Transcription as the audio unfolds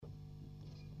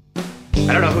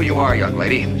I don't know who you are, young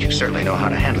lady, but you certainly know how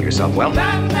to handle yourself well.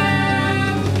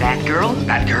 Batgirl?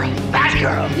 Batgirl?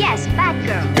 Batgirl! Yes,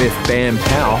 Batgirl. Biff Bam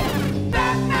Pow.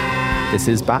 This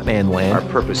is BATMANLAND. Our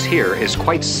purpose here is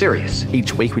quite serious.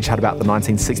 Each week we chat about the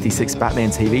 1966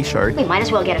 Batman TV show. We might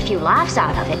as well get a few laughs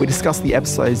out of it. We discuss the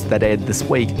episodes that aired this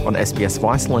week on SBS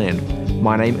Viceland.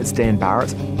 My name is Dan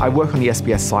Barrett. I work on the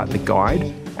SBS site The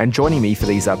Guide. And joining me for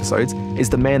these episodes is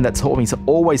the man that taught me to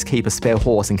always keep a spare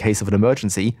horse in case of an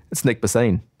emergency. It's Nick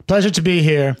Bassine. Pleasure to be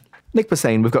here. Nick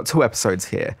Bassine, we've got two episodes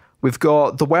here. We've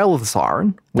got The Wail of the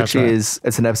Siren, which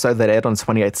it's an episode that aired on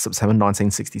 28th September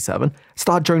 1967.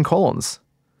 Starred Joan Collins.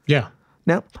 Yeah.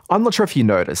 Now, I'm not sure if you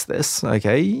noticed this,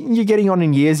 okay? You're getting on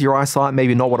in years, your eyesight,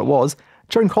 maybe not what it was.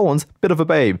 Joan Collins, bit of a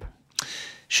babe.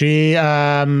 She,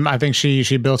 I think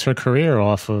she built her career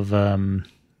off of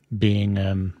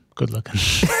being good looking.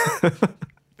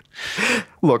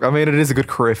 Look, I mean, it is a good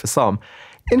career for some.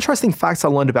 Interesting facts I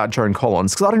learned about Joan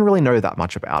Collins, because I didn't really know that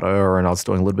much about her, and I was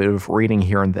doing a little bit of reading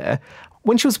here and there.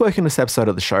 When she was working this episode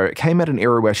of the show, it came at an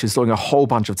era where she was doing a whole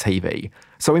bunch of TV.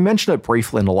 So we mentioned it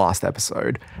briefly in the last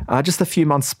episode. Just a few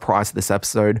months prior to this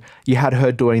episode, you had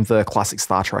her doing the classic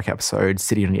Star Trek episode,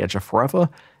 City on the Edge of Forever.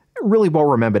 A really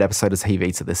well-remembered episode of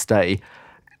TV to this day.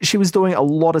 She was doing a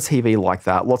lot of TV like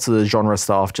that, lots of the genre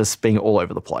stuff, just being all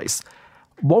over the place.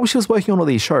 While she was working on all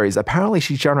these shows, apparently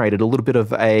she generated a little bit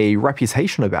of a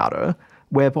reputation about her,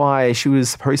 whereby she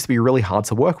was supposed to be really hard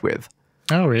to work with.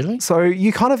 Oh, really? So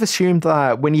you kind of assumed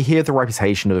that when you hear the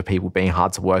reputation of people being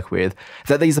hard to work with,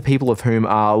 that these are people of whom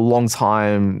are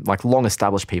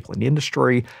long-established people in the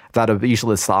industry, that are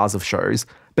usually the stars of shows.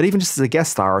 But even just as a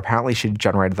guest star, apparently she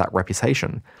generated that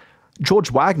reputation.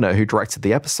 George Wagner, who directed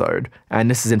the episode,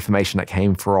 and this is information that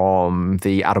came from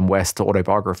the Adam West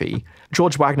autobiography,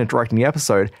 George Wagner directing the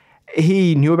episode,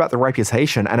 he knew about the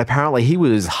reputation, and apparently he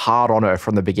was hard on her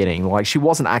from the beginning. Like, she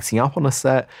wasn't acting up on the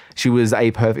set. She was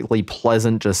a perfectly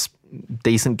pleasant, just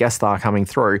decent guest star coming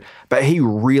through, but he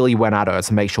really went at her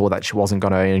to make sure that she wasn't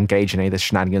going to engage in any of the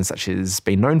shenanigans that she's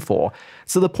been known for,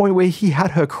 to the point where he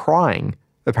had her crying,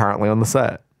 apparently, on the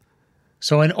set.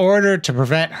 So in order to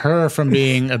prevent her from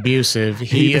being abusive,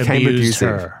 he became abused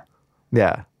her.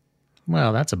 Yeah.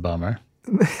 Well, that's a bummer.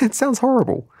 It sounds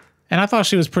horrible. And I thought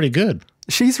she was pretty good.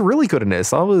 She's really good in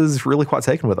this. I was really quite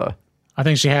taken with her. I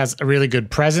think she has a really good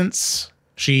presence.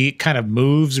 She kind of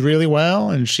moves really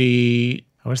well, and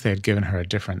I wish they had given her a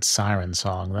different Siren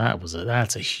song.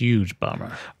 That's a huge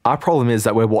bummer. Our problem is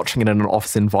that we're watching it in an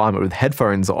office environment with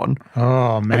headphones on.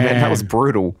 Oh, man. And that was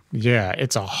brutal. Yeah,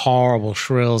 it's a horrible,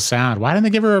 shrill sound. Why didn't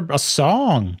they give her a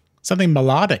song? Something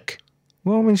melodic.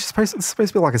 Well, I mean, it's supposed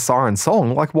to be like a Siren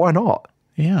song. Like, why not?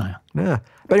 Yeah. Yeah.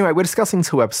 But anyway, we're discussing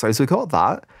two episodes. We've got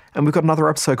that, and we've got another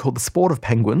episode called The Sport of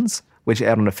Penguins, which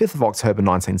aired on the 5th of October,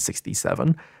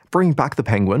 1967. Bringing back the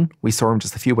Penguin. We saw him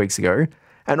just a few weeks ago.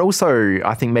 And also,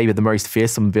 I think maybe the most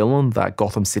fearsome villain that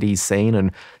Gotham City's seen,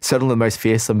 and certainly the most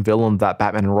fearsome villain that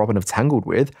Batman and Robin have tangled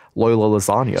with, Lola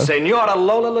Lasagne. Senora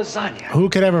Lola Lasagne. Who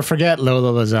could ever forget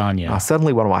Lola Lasagne?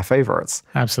 Certainly one of my favorites.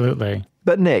 Absolutely.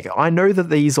 But Nick, I know that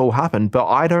these all happened, but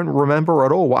I don't remember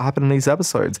at all what happened in these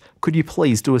episodes. Could you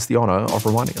please do us the honor of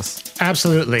reminding us?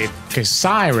 Absolutely. Because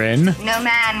Siren... No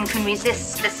man can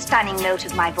resist the stunning note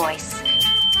of my voice.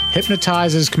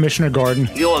 Hypnotizes Commissioner Gordon.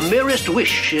 Your merest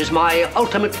wish is my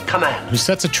ultimate command. Who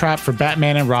sets a trap for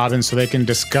Batman and Robin so they can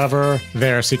discover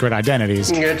their secret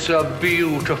identities. It's a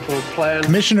beautiful plan.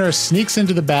 Commissioner sneaks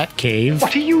into the Batcave.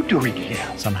 What are you doing here?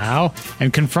 Somehow.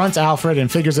 And confronts Alfred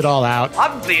and figures it all out.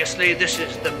 Obviously, this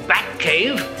is the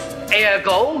Batcave.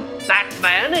 Ergo,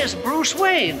 Batman is Bruce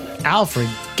Wayne. Alfred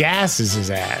gasses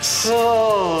his ass.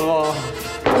 Oh.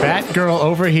 Batgirl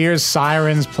overhears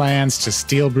Siren's plans to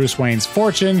steal Bruce Wayne's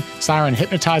fortune. Siren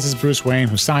hypnotizes Bruce Wayne,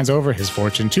 who signs over his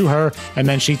fortune to her, and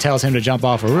then she tells him to jump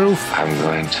off a roof. I'm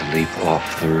going to leap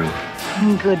off the roof.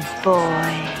 Good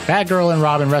boy. Batgirl and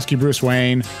Robin rescue Bruce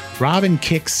Wayne. Robin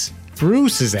kicks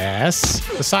Bruce's ass.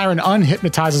 The Siren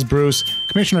unhypnotizes Bruce.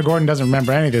 Commissioner Gordon doesn't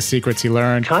remember any of the secrets he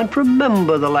learned. Can't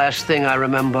remember the last thing I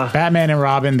remember. Batman and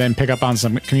Robin then pick up on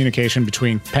some communication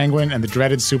between Penguin and the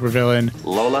dreaded supervillain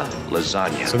Lola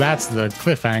Lasagne. So that's the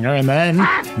cliffhanger. And then,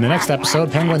 in the next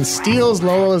episode, Penguin steals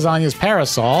Lola Lasagne's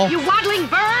parasol. You waddling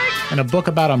bird! In a book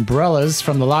about umbrellas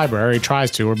from the library, he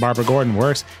tries to, where Barbara Gordon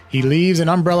works. He leaves an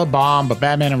umbrella bomb, but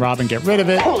Batman and Robin get rid of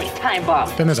it. Holy time bomb.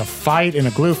 Then there's a fight in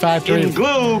a glue factory. In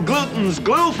Gluten's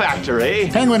glue factory.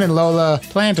 Penguin and Lola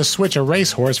plan to switch a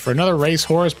racehorse for another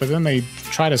racehorse, but then they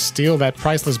try to steal that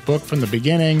priceless book from the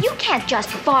beginning. You can't just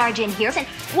barge in here and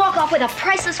walk off with a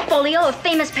priceless folio of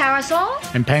famous parasols.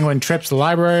 And Penguin trips the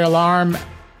library alarm.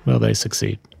 Will they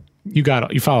succeed? You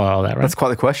follow all that, right? That's quite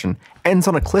the question. Ends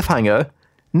on a cliffhanger,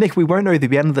 Nick, we won't know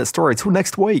the end of that story until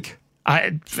next week.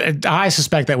 I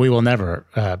suspect that we will never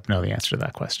know the answer to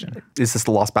that question. Is this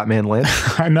the last Batman Land?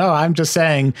 No, I'm just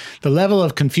saying the level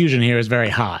of confusion here is very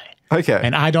high. Okay.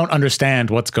 And I don't understand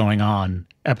what's going on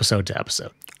episode to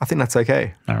episode. I think that's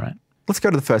okay. All right. Let's go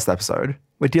to the first episode.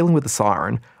 We're dealing with the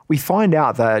Siren. We find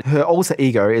out that her alter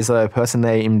ego is a person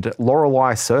named Lola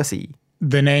Lasagne.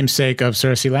 The namesake of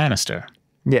Cersei Lannister.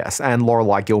 Yes, and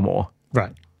Lorelai Gilmore.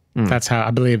 Right.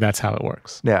 I believe that's how it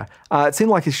works. Yeah. It seemed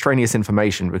like extraneous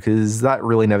information because that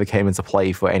really never came into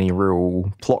play for any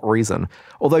real plot reason.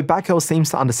 Although Batgirl seems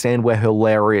to understand where her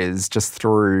lair is just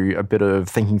through a bit of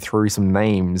thinking through some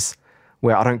names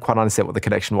where I don't quite understand what the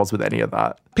connection was with any of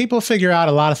that. People figure out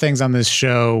a lot of things on this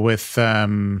show with, I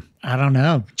don't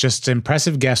know, just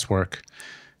impressive guesswork.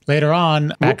 Later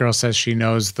on, Batgirl says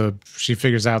she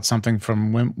figures out something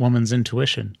from woman's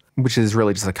intuition. Which is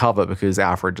really just a cover because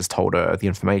Alfred just told her the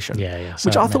information. Yeah.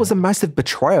 Which I thought was a massive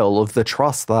betrayal of the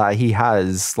trust that he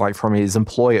has, like from his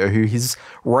employer who he's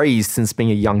raised since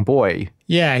being a young boy.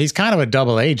 Yeah, he's kind of a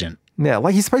double agent. Yeah,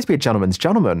 like he's supposed to be a gentleman's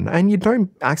gentleman, and you don't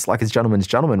act like a gentleman's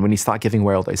gentleman when you start giving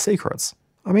away all those secrets.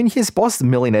 I mean, his boss is a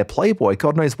millionaire playboy.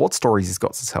 God knows what stories he's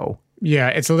got to tell. Yeah,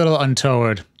 it's a little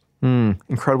untoward.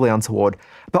 Incredibly untoward.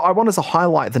 But I wanted to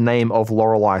highlight the name of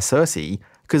Lorelei Cersei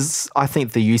because I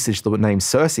think the usage of the name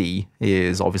Cersei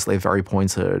is obviously a very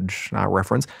pointed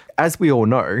reference. As we all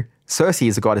know, Cersei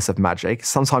is a goddess of magic.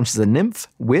 Sometimes she's a nymph,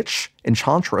 witch,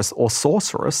 enchantress, or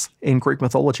sorceress in Greek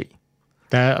mythology.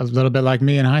 That a little bit like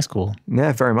me in high school.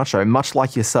 Yeah, very much so. Much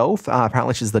like yourself,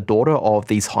 apparently she's the daughter of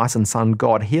the Titan sun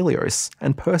god Helios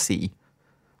and Perse,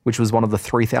 which was one of the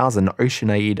 3,000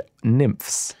 Oceanid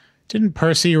nymphs. Didn't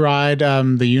Percy ride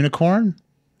the unicorn?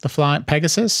 The flying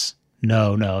Pegasus?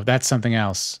 No, that's something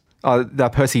else.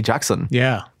 Percy Jackson.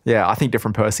 Yeah. Yeah, I think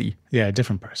different Percy. Yeah,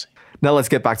 different Percy. Now let's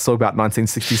get back to talk about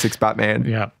 1966 Batman.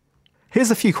 Yeah.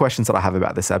 Here's a few questions that I have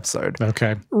about this episode.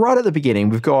 Okay. Right at the beginning,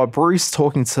 we've got Bruce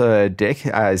talking to Dick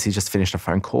as he's just finished a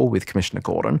phone call with Commissioner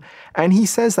Gordon. And he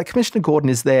says that Commissioner Gordon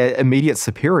is their immediate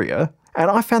superior.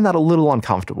 And I found that a little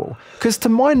uncomfortable. Because to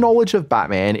my knowledge of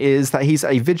Batman is that he's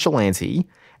a vigilante.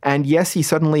 And yes, he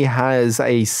certainly has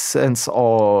a sense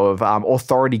of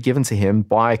authority given to him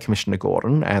by Commissioner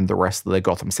Gordon and the rest of the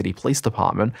Gotham City Police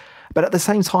Department. But at the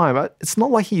same time, it's not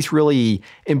like he's really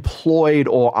employed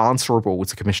or answerable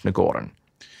to Commissioner Gordon.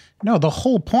 No, the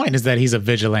whole point is that he's a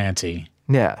vigilante.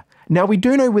 Yeah. Now, we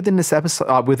do know within this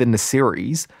episode, within the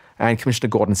series, and Commissioner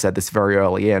Gordon said this very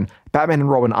early in, Batman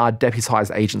and Robin are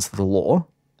deputized agents of the law.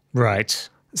 Right.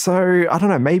 So, I don't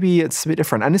know, maybe it's a bit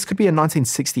different. And this could be a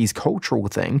 1960s cultural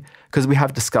thing, because we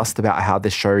have discussed about how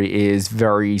this show is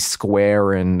very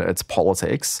square in its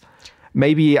politics.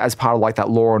 Maybe as part of like that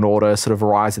Law and Order sort of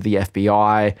rise of the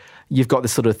FBI, you've got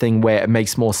this sort of thing where it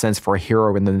makes more sense for a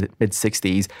hero in the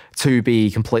mid-60s to be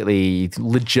completely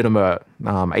legitimate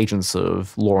agents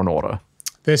of Law and Order.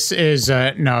 This is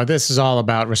all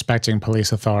about respecting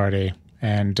police authority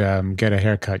and get a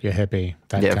haircut, you hippie.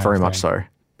 Yeah, very much so.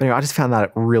 But anyway, I just found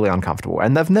that really uncomfortable.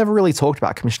 And they've never really talked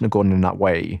about Commissioner Gordon in that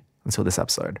way until this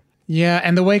episode. Yeah,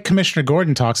 and the way Commissioner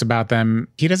Gordon talks about them,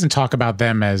 he doesn't talk about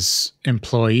them as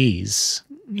employees.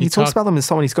 He talks about them as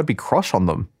someone he's got to be crush on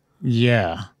them.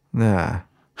 Yeah. Yeah.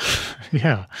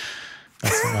 Yeah.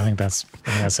 I think that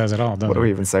says it all, doesn't it? What do we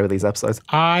even say with these episodes?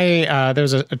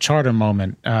 There's a charter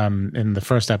moment in the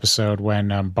first episode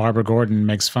when Barbara Gordon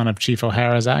makes fun of Chief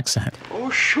O'Hara's accent. Oh,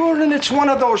 sure, and it's one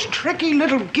of those tricky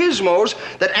little gizmos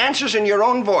that answers in your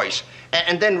own voice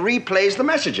and then replays the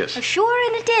messages. Sure,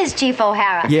 and it is, Chief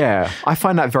O'Hara. Yeah, I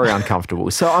find that very uncomfortable.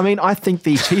 So, I mean, I think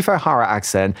the Chief O'Hara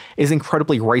accent is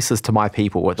incredibly racist to my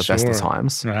people at the best of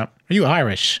times. Yeah. Are you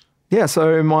Irish? Yeah,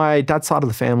 so my dad's side of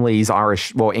the family is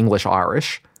Irish, well,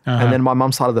 English-Irish, and then my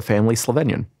mum's side of the family is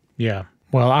Slovenian. Yeah.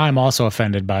 Well, I'm also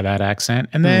offended by that accent.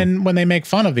 And then when they make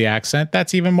fun of the accent,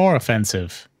 that's even more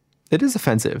offensive. It is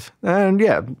offensive. And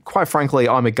yeah, quite frankly,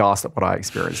 I'm aghast at what I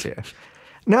experienced here.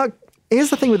 Now, here's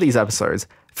the thing with these episodes.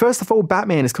 First of all,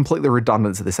 Batman is completely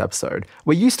redundant to this episode.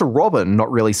 We're used to Robin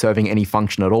not really serving any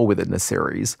function at all within this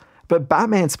series. But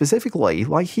Batman specifically,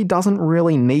 like, he doesn't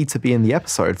really need to be in the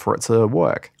episode for it to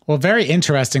work. Well, very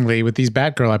interestingly, with these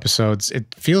Batgirl episodes, it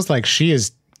feels like she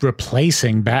is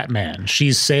replacing Batman.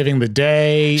 She's saving the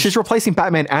day. She's replacing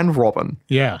Batman and Robin.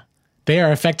 Yeah. They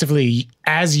are effectively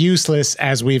as useless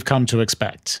as we've come to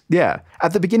expect. Yeah.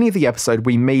 At the beginning of the episode,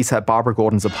 we meet at Barbara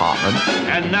Gordon's apartment.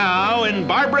 And now, in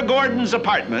Barbara Gordon's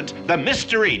apartment, the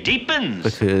mystery deepens.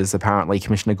 Because apparently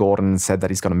Commissioner Gordon said that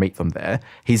he's going to meet them there.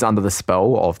 He's under the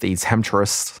spell of the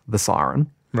temptress, the Siren.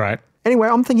 Right. Anyway,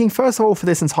 I'm thinking, first of all, for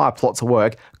this entire plot to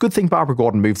work, good thing Barbara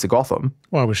Gordon moved to Gotham.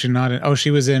 Well, was she not in... Oh, she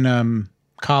was in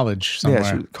college somewhere.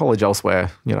 Yeah, college elsewhere,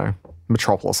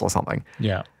 Metropolis or something.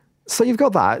 Yeah. So you've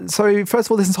got that. So first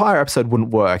of all, this entire episode wouldn't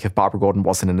work if Barbara Gordon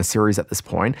wasn't in a series at this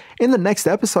point. In the next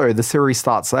episode, the series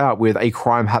starts out with a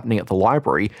crime happening at the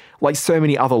library, like so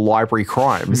many other library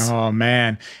crimes. Oh,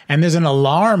 man. And there's an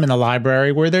alarm in the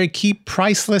library where they keep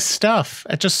priceless stuff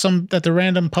at the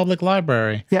random public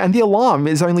library. Yeah, and the alarm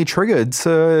is only triggered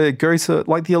to go to,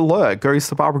 like the alert goes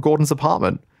to Barbara Gordon's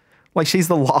apartment. Like she's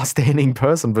the last standing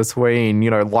person between,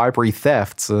 library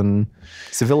thefts and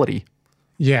civility.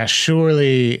 Yeah,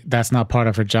 surely that's not part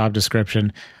of her job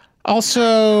description.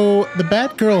 Also, the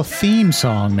Batgirl theme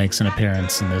song makes an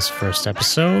appearance in this first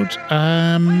episode.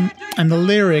 And the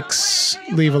lyrics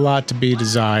leave a lot to be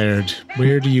desired.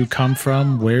 Where do you come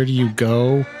from? Where do you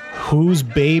go? Whose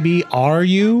baby are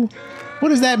you? What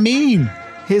does that mean?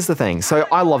 Here's the thing. So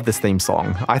I love this theme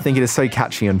song. I think it is so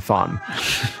catchy and fun.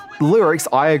 The lyrics,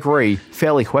 I agree,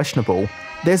 fairly questionable.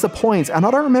 There's a point, and I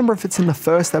don't remember if it's in the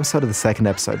first episode or the second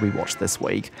episode we watched this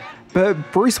week, but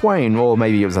Bruce Wayne, or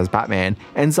maybe it was as Batman,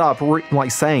 ends up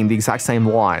saying the exact same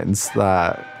lines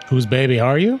that... Whose baby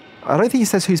are you? I don't think he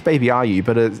says, whose baby are you,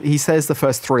 but he says the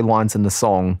first 3 lines in the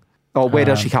song. Oh, where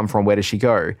does she come from? Where does she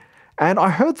go? And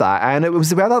I heard that, and it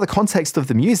was about the context of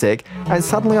the music, and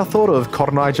suddenly I thought of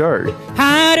Cotton Eye Joe.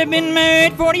 I'd have been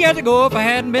married 40 years ago if I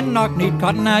hadn't been knock-kneed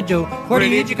Cotton Eye Joe. Where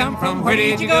did you come from? Where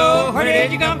did you go? Where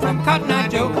did you come from, Cotton Eye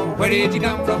Joe? Where did you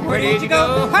come from? Where did you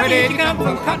go? Where did you come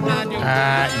from, Cotton Eye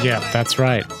Joe? Yeah, that's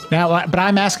right. Now, but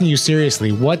I'm asking you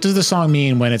seriously, what does the song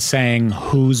mean when it's saying,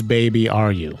 whose baby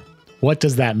are you? What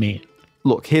does that mean?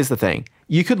 Look, here's the thing.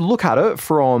 You could look at it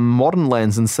from modern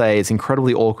lens and say it's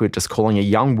incredibly awkward just calling a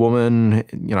young woman,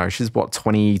 she's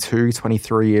 22,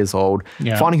 23 years old,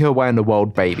 finding her way in the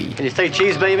world baby. Can you say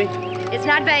cheese, baby? It's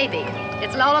not baby.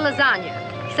 It's Lola Lasagne.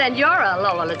 Senora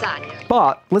Lola Lasagne.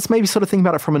 But let's maybe sort of think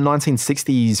about it from a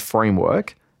 1960s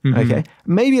framework. Mm-hmm. Okay.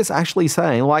 Maybe it's actually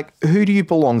saying, who do you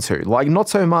belong to? Not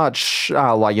so much,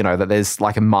 that there's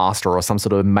a master or some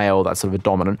sort of male that's sort of a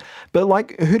dominant,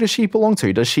 but who does she belong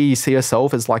to? Does she see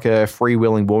herself as a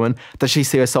freewheeling woman? Does she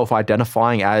see herself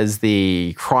identifying as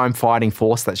the crime-fighting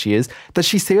force that she is? Does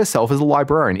she see herself as a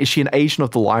librarian? Is she an agent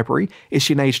of the library? Is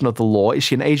she an agent of the law? Is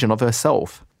she an agent of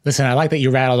herself? Listen, I like that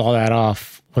you rattled all that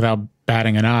off without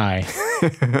batting an eye,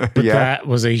 but that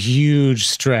was a huge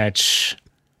stretch.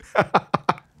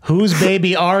 Whose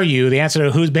baby are you? The answer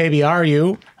to whose baby are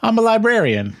you? I'm a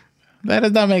librarian. That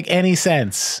does not make any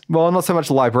sense. Well, not so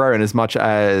much a librarian as much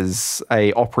as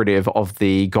a operative of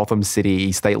the Gotham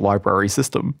City State Library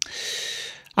system.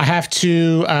 I have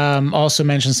to also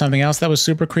mention something else that was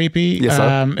super creepy. Yes,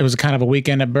 sir. It was kind of a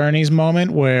Weekend at Bernie's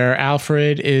moment where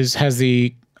Alfred has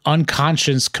the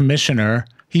unconscious commissioner.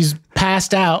 He's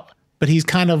passed out, but he's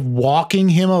kind of walking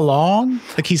him along.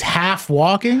 He's half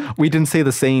walking. We didn't see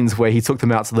the scenes where he took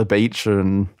them out to the beach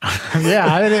and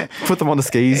put them on the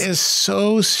skis. It's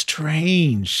so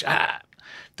strange.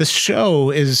 The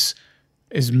show is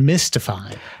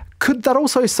mystifying. Could that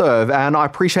also serve, and I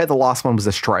appreciate the last one was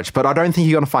a stretch, but I don't think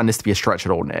you're going to find this to be a stretch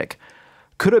at all, Nick.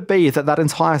 Could it be that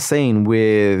entire scene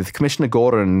with Commissioner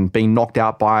Gordon being knocked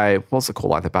out by, what's it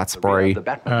called, the bat spray?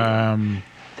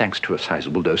 Thanks to a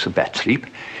sizable dose of bat sleep,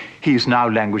 he is now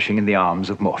languishing in the arms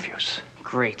of Morpheus.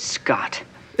 Great Scott.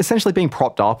 Essentially being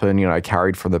propped up and,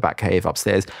 carried from the Batcave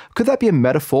upstairs. Could that be a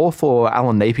metaphor for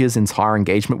Alan Napier's entire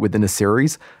engagement within the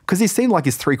series? Because he seemed like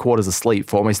he's 3/4 asleep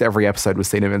for almost every episode we've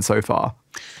seen him in so far.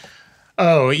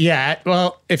 Oh, yeah.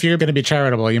 Well, if you're going to be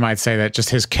charitable, you might say that just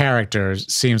his character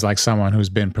seems like someone who's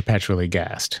been perpetually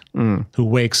gassed, who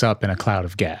wakes up in a cloud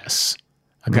of gas.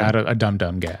 A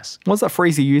dum-dum gas. What's that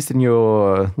phrase you used in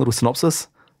your little synopsis?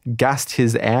 Gassed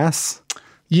his ass?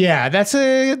 Yeah,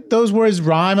 those words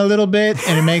rhyme a little bit,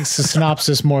 and it makes the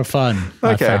synopsis more fun,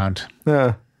 okay. I found.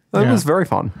 Yeah, that was very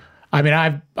fun. I mean,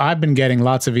 I've been getting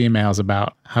lots of emails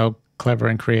about how clever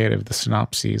and creative the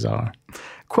synopses are.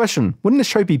 Question, wouldn't the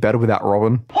show be better without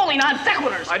Robin? Holy non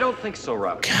sequiturs! I don't think so,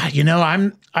 Robin.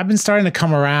 God, I've been starting to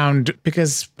come around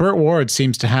because Burt Ward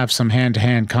seems to have some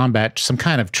hand-to-hand combat, some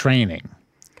kind of training.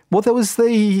 Well, there was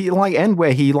the end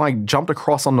where he jumped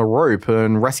across on the rope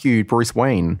and rescued Bruce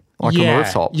Wayne on the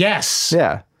rooftop. Yes.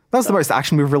 Yeah. That was the most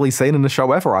action we've really seen in the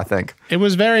show ever, I think. It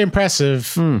was very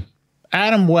impressive.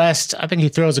 Adam West, I think he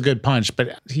throws a good punch,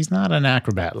 but he's not an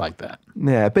acrobat like that.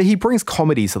 Yeah, but he brings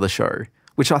comedy to the show,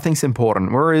 which I think is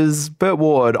important. Whereas Burt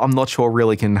Ward, I'm not sure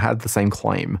really can have the same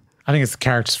claim. I think it's the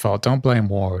character's fault. Don't blame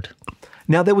Ward.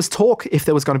 Now, there was talk, if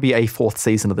there was going to be a 4th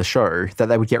season of the show, that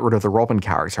they would get rid of the Robin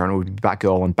character and it would be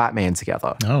Batgirl and Batman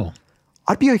together. Oh.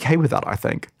 I'd be okay with that, I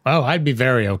think. Oh, I'd be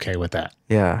very okay with that.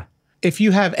 Yeah. If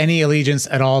you have any allegiance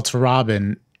at all to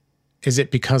Robin, is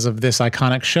it because of this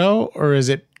iconic show or is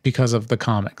it because of the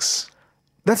comics?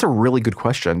 That's a really good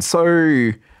question.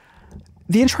 So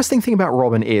the interesting thing about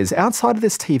Robin is, outside of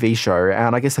this TV show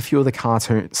and I guess a few of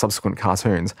the subsequent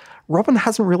cartoons, Robin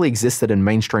hasn't really existed in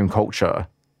mainstream culture.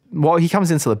 Well, he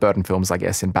comes into the Burton films, I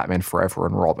guess, in Batman Forever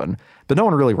and Robin, but no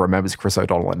one really remembers Chris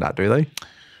O'Donnell in that, do they?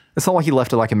 It's not like he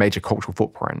left a major cultural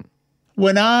footprint.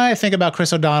 When I think about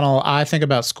Chris O'Donnell, I think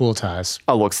about School Ties.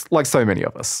 Oh, look, like so many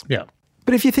of us. Yeah.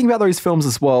 But if you think about those films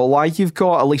as well, like you've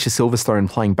got Alicia Silverstone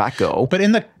playing Batgirl. But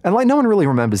and like no one really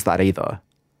remembers that either.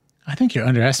 I think you're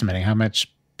underestimating how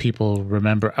much people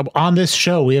remember. On this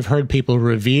show, we have heard people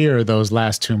revere those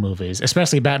last two movies,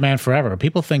 especially Batman Forever.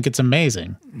 People think it's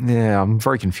amazing. Yeah, I'm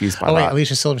very confused by that. Oh, wait,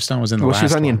 Alicia Silverstone was in the last one. Well, she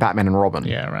was only in Batman and Robin.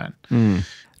 Yeah, right.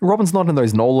 Robin's not in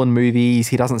those Nolan movies.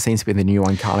 He doesn't seem to be the new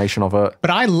incarnation of it. But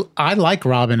I like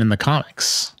Robin in the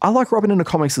comics. I like Robin in the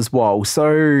comics as well.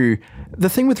 So the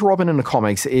thing with Robin in the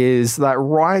comics is that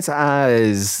right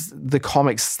as the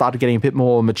comics started getting a bit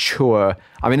more mature,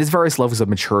 I mean, there's various levels of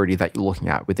maturity that you're looking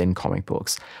at within comic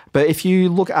books. But if you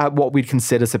look at what we'd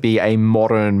consider to be a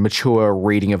modern, mature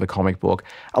reading of a comic book,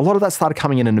 a lot of that started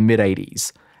coming in the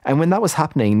mid-'80s. And when that was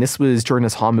happening, this was during the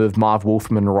time of Marv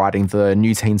Wolfman writing the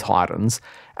New Teen Titans.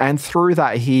 And through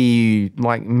that, he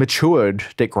matured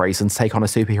Dick Grayson's take on a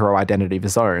superhero identity of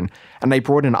his own. And they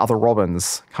brought in other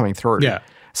Robins coming through. Yeah.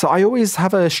 So I always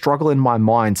have a struggle in my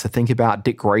mind to think about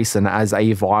Dick Grayson as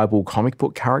a viable comic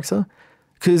book character.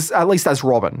 Because at least as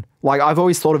Robin, I've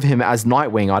always thought of him as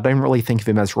Nightwing. I don't really think of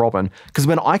him as Robin. Because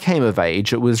when I came of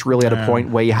age, it was really at a point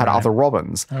where you had other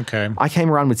Robins. Okay. I came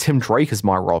around with Tim Drake as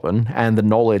my Robin and the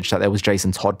knowledge that there was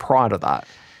Jason Todd prior to that.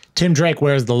 Tim Drake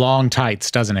wears the long tights,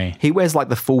 doesn't he? He wears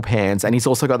the full pants and he's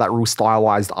also got that real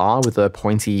stylized R with the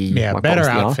pointy... Yeah, better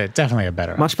outfit. Definitely a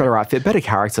better outfit. Much better outfit. Better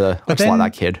character. I just like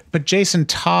that kid. But Jason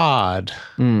Todd,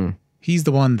 he's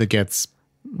the one that gets...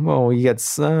 Well, he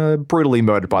gets brutally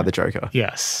murdered by the Joker.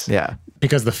 Yes. Yeah.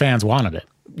 Because the fans wanted it.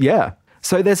 Yeah.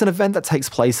 So there's an event that takes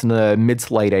place in the mid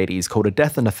to late 80s called A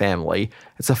Death in the Family.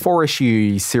 It's a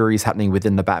 4-issue series happening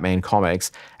within the Batman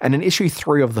comics. And in issue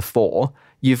 3 of the 4,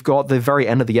 you've got the very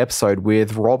end of the episode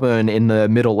with Robin in the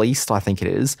Middle East, I think it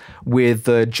is, with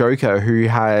the Joker who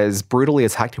has brutally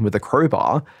attacked him with a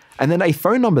crowbar. And then a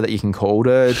phone number that you can call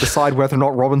to decide whether or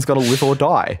not Robin's going to live or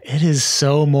die. It is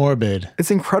so morbid.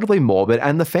 It's incredibly morbid.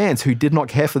 And the fans who did not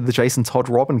care for the Jason Todd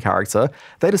Robin character,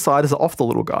 they decided to off the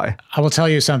little guy. I will tell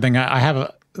you something.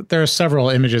 There are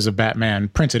several images of Batman,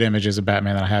 printed images of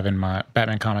Batman that I have in my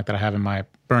Batman comic that I have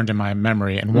burned in my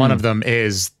memory. And one of them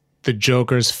is the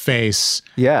Joker's face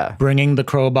bringing the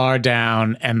crowbar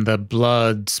down and the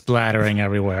blood splattering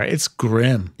everywhere. It's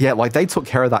grim. Yeah, they took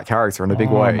care of that character in a big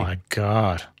way. Oh my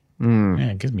God. Man,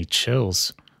 it gives me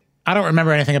chills. I don't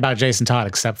remember anything about Jason Todd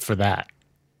except for that.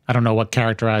 I don't know what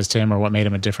characterized him or what made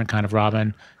him a different kind of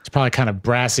Robin. He's probably kind of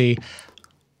brassy.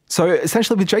 So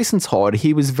essentially with Jason Todd,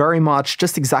 he was very much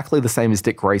just exactly the same as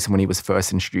Dick Grayson when he was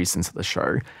first introduced into the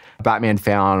show. Batman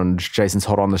found Jason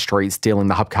Todd on the street stealing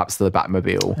the hubcaps to the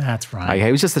Batmobile. That's right.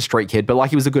 He was just a street kid, but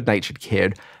he was a good-natured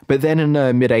kid. But then in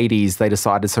the mid-'80s, they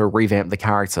decided to revamp the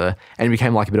character and he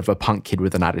became a bit of a punk kid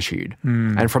with an attitude.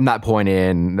 And from that point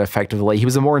in, effectively, he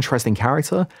was a more interesting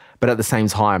character, but at the same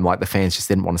time, the fans just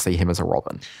didn't want to see him as a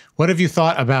Robin. What have you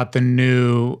thought about the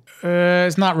new,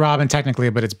 it's not Robin technically,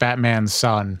 but it's Batman's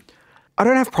son? I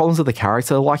don't have problems with the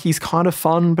character. He's kind of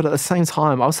fun, but at the same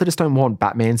time, I also just don't want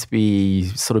Batman to be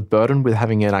sort of burdened with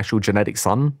having an actual genetic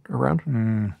son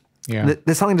around. Yeah.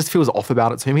 There's something that just feels off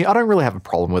about it to me. I don't really have a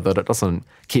problem with it. It doesn't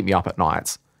keep me up at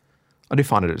nights. I do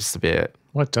find it just a bit...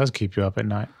 What does keep you up at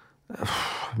night?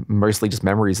 Mostly just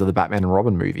memories of the Batman and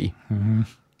Robin movie.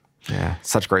 Yeah,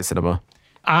 such great cinema.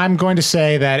 I'm going to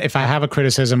say that if I have a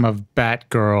criticism of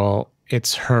Batgirl,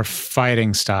 it's her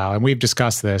fighting style. And we've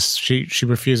discussed this. She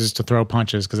refuses to throw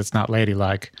punches because it's not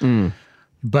ladylike.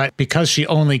 But because she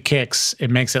only kicks, it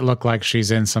makes it look like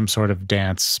she's in some sort of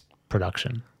dance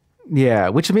production. Yeah,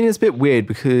 which I mean is a bit weird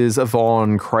because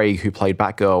Yvonne Craig, who played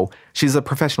Batgirl, she's a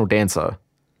professional dancer.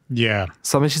 Yeah.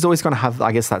 So I mean, she's always going to have,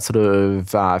 I guess, that sort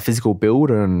of physical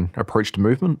build and approach to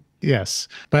movement. Yes.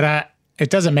 But it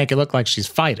doesn't make it look like she's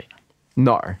fighting.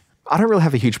 No. I don't really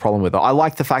have a huge problem with it. I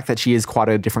like the fact that she is quite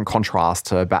a different contrast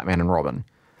to Batman and Robin.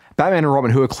 Batman and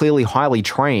Robin, who are clearly highly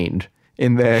trained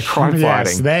in their crime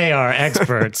fighting. Yes, they are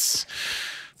experts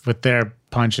with their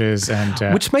punches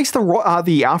and... Which makes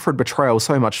the Alfred betrayal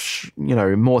so much,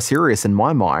 more serious in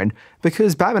my mind,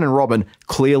 because Batman and Robin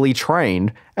clearly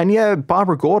trained, and yeah,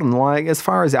 Barbara Gordon, as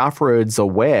far as Alfred's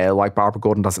aware, Barbara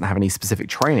Gordon doesn't have any specific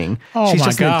training. She's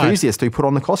just an enthusiast who put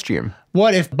on the costume.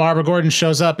 What if Barbara Gordon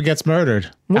shows up and gets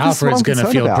murdered? Alfred's going to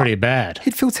feel pretty bad.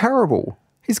 He'd feel terrible.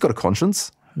 He's got a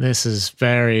conscience. This is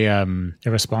very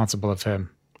irresponsible of him.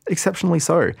 Exceptionally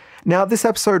so. Now, this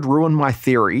episode ruined my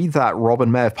theory that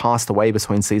Robin may have passed away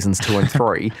between seasons 2 and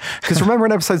 3. Because remember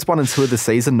in episodes 1 and 2 of the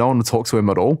season, no one would talk to him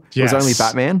at all. Yes. It was only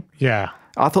Batman. Yeah.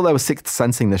 I thought they were sixth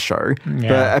sensing this show. Yeah.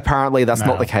 But apparently that's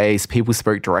not the case. People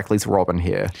spoke directly to Robin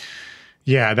here.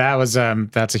 Yeah, that was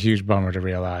that's a huge bummer to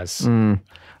realize.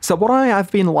 So what I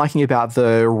have been liking about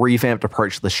the revamped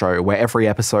approach to the show, where every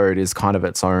episode is kind of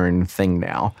its own thing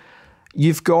now,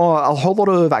 you've got a whole lot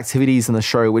of activities in the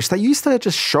show which they used to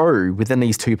just show within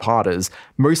these two-parters,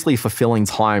 mostly for filling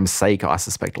time's sake, I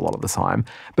suspect, a lot of the time.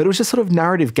 But it was just sort of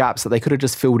narrative gaps that they could have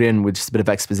just filled in with just a bit of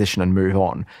exposition and move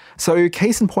on. So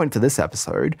case in point for this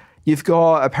episode, you've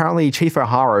got apparently Chief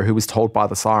O'Hara, who was told by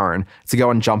the Siren to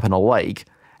go and jump in a lake.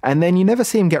 And then you never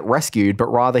see him get rescued, but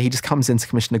rather he just comes into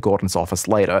Commissioner Gordon's office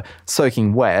later,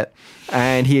 soaking wet,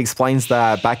 and he explains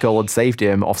that Batgirl had saved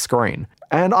him off screen.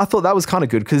 And I thought that was kind of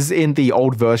good because in the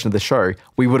old version of the show,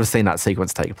 we would have seen that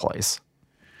sequence take place.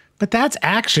 But that's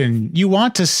action. You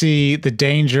want to see the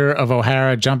danger of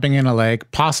O'Hara jumping in a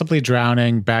lake, possibly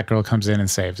drowning. Batgirl comes in and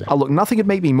saves him. Oh, look, nothing could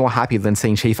make me more happy than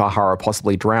seeing Chief O'Hara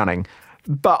possibly drowning.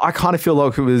 But I kind of feel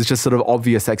like it was just sort of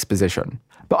obvious exposition.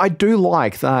 But I do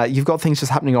like that you've got things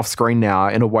just happening off screen now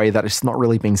in a way that it's not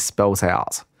really being spelled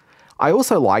out. I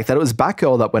also like that it was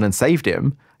Batgirl that went and saved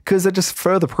him, because it just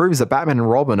further proves that Batman and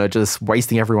Robin are just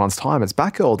wasting everyone's time. It's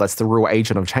Batgirl that's the real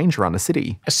agent of change around the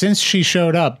city. Since she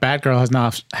showed up, Batgirl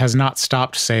has not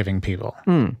stopped saving people.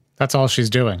 That's all she's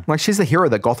doing. Like, she's the hero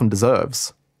that Gotham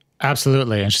deserves.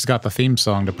 Absolutely, and she's got the theme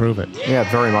song to prove it. Yeah,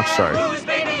 very much so.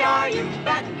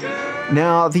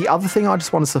 Now, the other thing I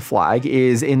just wanted to flag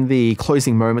is in the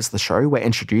closing moments of the show, we're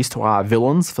introduced to our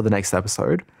villains for the next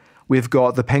episode. We've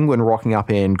got the Penguin rocking up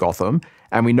in Gotham,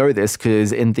 and we know this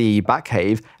because in the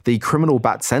Batcave, the criminal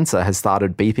bat sensor has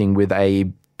started beeping with a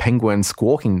penguin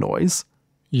squawking noise.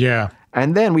 Yeah.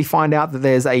 And then we find out that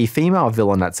there's a female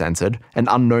villain that's entered, an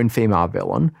unknown female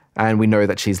villain, and we know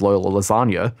that she's Lola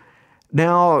Lasagne.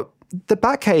 Now, the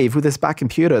Batcave with this Bat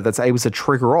computer that's able to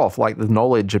trigger off like the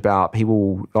knowledge about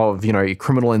people of,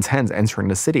 criminal intent entering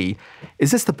the city,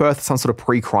 is this the birth of some sort of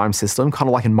pre-crime system, kind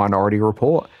of like in Minority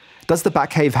Report? Does the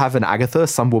Batcave have an Agatha,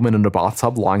 some woman in a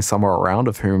bathtub lying somewhere around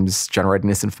of whom's generating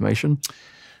this information?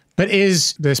 But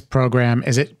is this program,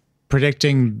 is it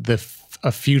predicting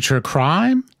a future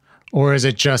crime? Or is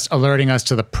it just alerting us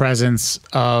to the presence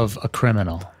of a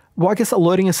criminal? Well, I guess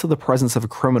alerting us to the presence of a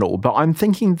criminal, but I'm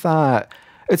thinking that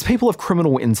it's people of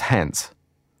criminal intent.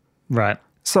 Right.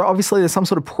 So obviously there's some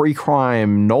sort of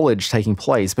pre-crime knowledge taking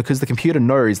place because the computer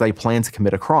knows they plan to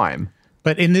commit a crime.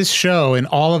 But in this show, in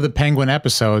all of the Penguin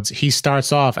episodes, he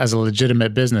starts off as a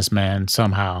legitimate businessman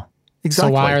somehow.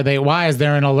 Exactly. So why is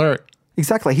there an alert?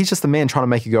 Exactly. He's just a man trying to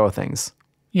make a go of things.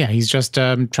 Yeah, he's just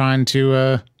trying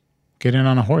to get in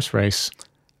on a horse race.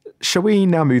 Shall we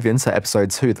now move into episode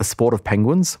 2, The Sport of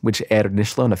Penguins, which aired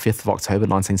initially on the 5th of October,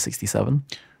 1967?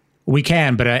 We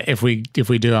can, but if we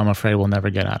do, I'm afraid we'll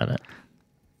never get out of it.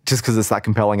 Just because it's that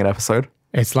compelling an episode?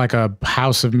 It's like a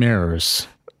house of mirrors.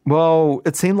 Well,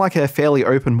 it seemed like a fairly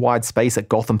open, wide space at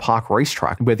Gotham Park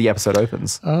Racetrack where the episode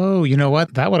opens. Oh, you know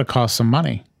what? That would have cost some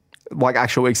money. Like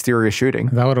actual exterior shooting.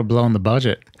 That would have blown the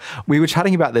budget. We were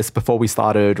chatting about this before we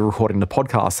started recording the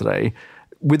podcast today.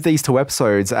 With these 2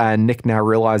 episodes and Nick now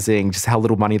realizing just how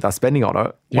little money they're spending on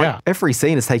it. Yeah. Every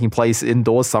scene is taking place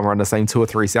indoors somewhere on the same 2 or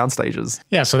 3 sound stages.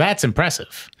 Yeah, so that's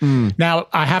impressive. Now,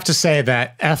 I have to say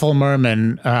that Ethel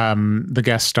Merman, the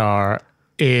guest star,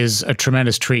 is a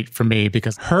tremendous treat for me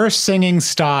because her singing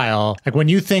style, like when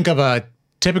you think of a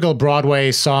typical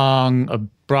Broadway song, a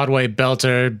Broadway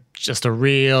belter, just a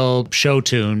real show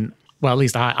tune, well, at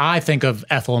least I think of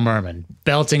Ethel Merman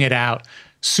belting it out,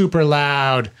 super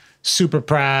loud, super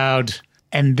proud.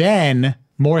 And then,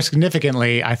 more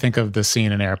significantly, I think of the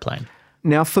scene in Airplane.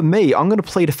 Now, for me, I'm going to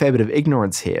plead a fair bit of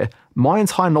ignorance here. My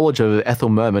entire knowledge of Ethel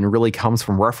Merman really comes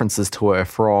from references to her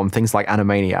from things like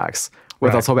Animaniacs,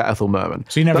 where they'll talk about Ethel Merman.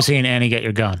 So you've never seen Annie Get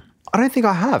Your Gun? I don't think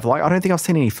I have. I don't think I've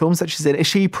seen any films that she's in. Is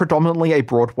she predominantly a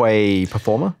Broadway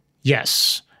performer?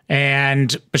 Yes.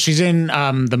 But she's in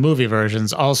the movie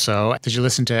versions also. Did you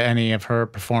listen to any of her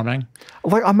performing?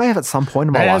 I may have at some point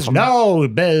in my life. There's no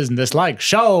business like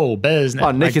show business. Oh,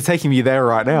 Nick, you're taking me there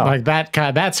right now. Like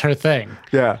that's her thing.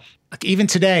 Yeah. Like even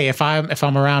today, if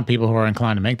I'm around people who are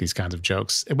inclined to make these kinds of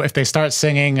jokes, if they start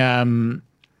singing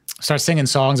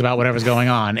songs about whatever's going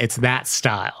on, it's that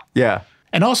style. Yeah.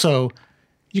 And also,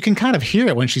 you can kind of hear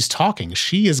it when she's talking.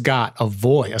 She has got a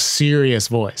voice, a serious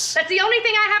voice. That's the only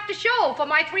thing I have to show for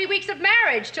my 3 weeks of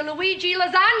marriage to Luigi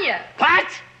Lasagna. What?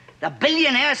 The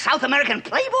billionaire South American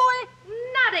playboy?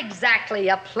 Not exactly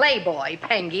a playboy,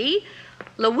 Pengy.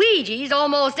 Luigi's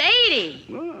almost 80.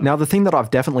 Now, the thing that I've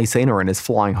definitely seen her in is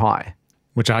Flying High.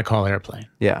 Which I call Airplane.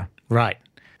 Yeah. Right.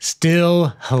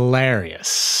 Still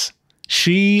hilarious.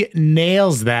 She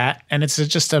nails that, and it's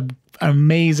just an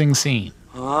amazing scene.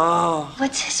 Oh.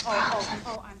 What's his problem?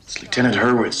 It's Lieutenant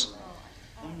Hurwitz.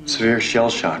 Severe shell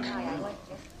shock.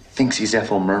 Thinks he's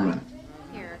Ethel Merman.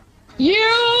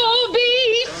 You'll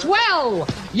be swell.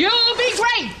 You'll be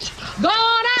great.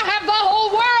 Gonna have the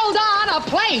whole world on a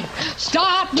plate.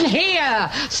 Starting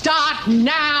here, starting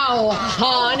now.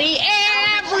 Honey,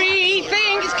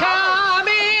 everything's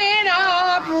coming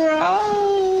up right.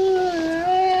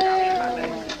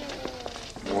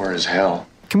 War is hell.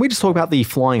 Can we just talk about the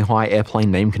Flying High airplane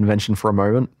name convention for a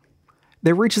moment?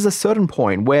 There reaches a certain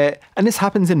point where, and this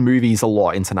happens in movies a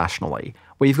lot internationally,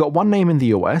 where you've got one name in the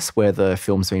US where the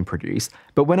film's been produced,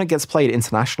 but when it gets played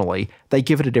internationally, they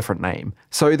give it a different name.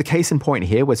 So the case in point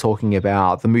here, we're talking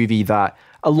about the movie that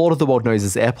a lot of the world knows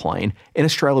as Airplane. In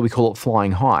Australia, we call it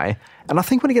Flying High. And I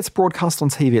think when it gets broadcast on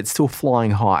TV, it's still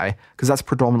Flying High, because that's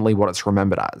predominantly what it's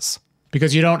remembered as.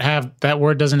 Because you don't have, that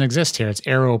word doesn't exist here. It's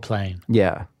aeroplane.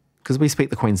 Yeah, because we speak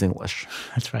the Queen's English.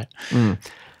 That's right.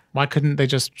 Why couldn't they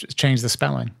just change the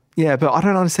spelling? Yeah, but I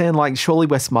don't understand, like, surely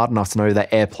we're smart enough to know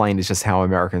that airplane is just how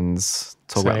Americans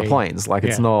talk about the planes. Like,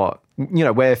 it's not, you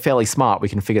know, we're fairly smart. We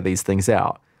can figure these things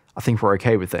out. I think we're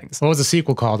okay with things. What was the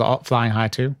sequel called? Flying High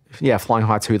 2? Yeah, Flying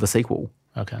High 2, the sequel.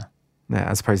 Okay. Yeah,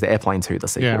 as opposed to Airplane 2, the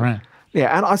sequel. Yeah, right.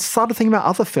 Yeah, and I started thinking about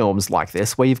other films like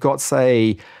this, where you've got,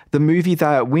 say, the movie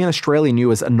that we in Australia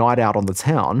knew as A Night Out on the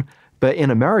Town, but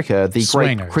in America, the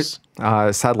Swingers.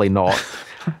 great... sadly not.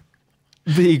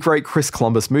 The great Chris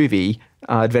Columbus movie,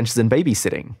 Adventures in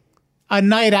Babysitting. A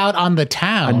Night Out on the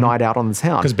Town? A Night Out on the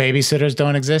Town. Because babysitters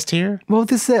don't exist here? Well,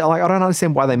 this is it. Like, I don't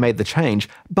understand why they made the change,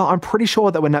 but I'm pretty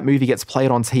sure that when that movie gets played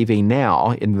on TV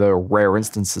now, in the rare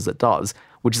instances it does,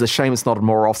 which is a shame it's not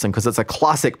more often because it's a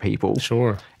classic, people.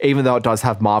 Sure. Even though it does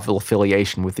have Marvel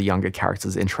affiliation with the younger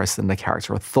characters interested in the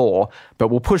character of Thor, but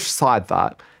we'll push aside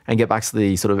that and get back to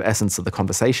the sort of essence of the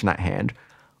conversation at hand.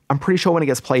 I'm pretty sure when it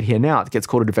gets played here now, it gets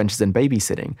called Adventures in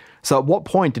Babysitting. So at what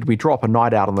point did we drop A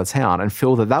Night Out on the Town and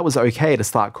feel that that was okay to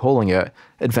start calling it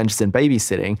Adventures in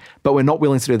Babysitting, but we're not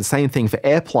willing to do the same thing for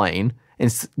Airplane,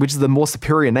 which is the more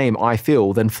superior name, I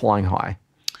feel, than Flying High?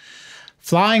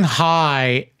 Flying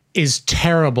High is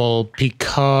terrible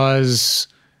because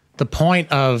the point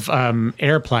of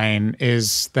Airplane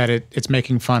is that it's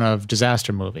making fun of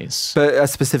disaster movies. But a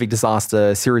specific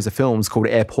disaster series of films called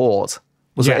Airport.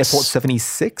 Was it Airport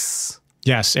 76?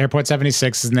 Yes, Airport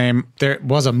 76 is the name. There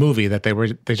was a movie that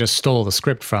they just stole the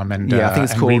script from, and I think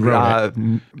it's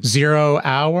called Zero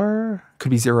Hour.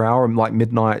 Could be 0 Hour, like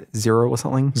Midnight Zero or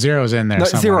something. Zero's in there. No,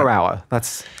 somewhere. 0 Hour.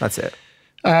 That's it.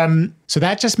 So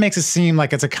that just makes it seem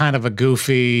like it's a kind of a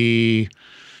goofy.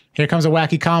 Here comes a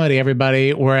wacky comedy,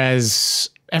 everybody. Whereas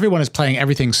everyone is playing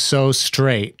everything so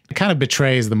straight. It kind of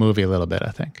betrays the movie a little bit,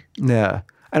 I think. Yeah.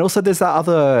 And also there's that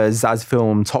other Zaz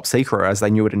film, Top Secret, as they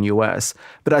knew it in the US.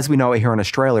 But as we know it here in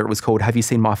Australia, it was called Have You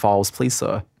Seen My Files, Please,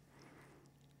 Sir?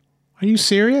 Are you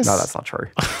serious? No, that's not true.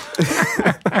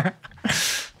 Yeah,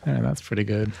 that's pretty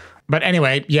good. But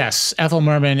anyway, yes, Ethel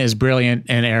Merman is brilliant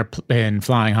in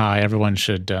Flying High. Everyone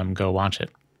should go watch it.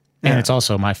 And it's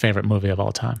also my favorite movie of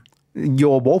all time.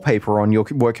 Your wallpaper on your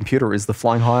work computer is the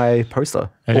Flying High poster.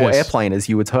 Or Airplane, as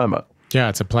you would term it. Yeah,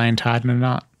 it's a plane tied in a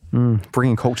knot.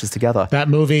 Bringing cultures together. That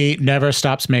movie never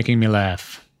stops making me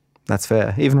laugh. That's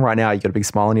fair. Even right now, you got a big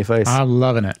smile on your face. I'm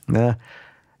loving it. Yeah.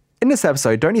 In this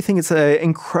episode, don't you think it's an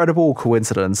incredible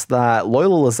coincidence that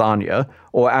Lola Lasagne,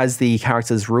 or as the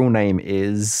character's real name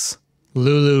is...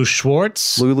 Lulu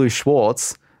Schwartz? Lulu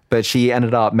Schwartz, but she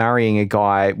ended up marrying a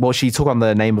guy... Well, she took on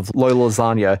the name of Lola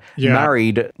Lasagne,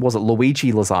 married, was it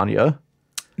Luigi Lasagne?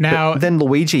 Now... But then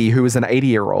Luigi, who was an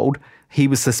 80-year-old... He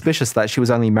was suspicious that she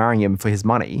was only marrying him for his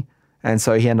money. And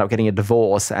so he ended up getting a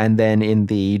divorce. And then in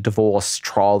the divorce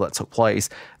trial that took place,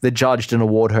 the judge didn't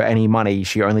award her any money.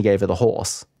 She only gave her the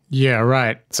horse. Yeah,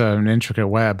 right. It's an intricate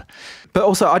web. But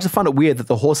also, I just find it weird that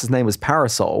the horse's name was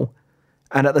Parasol.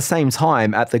 And at the same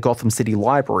time, at the Gotham City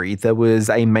Library, there was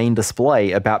a main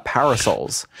display about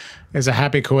parasols. It's a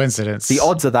happy coincidence. The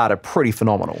odds of that are pretty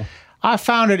phenomenal. I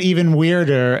found it even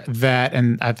weirder that,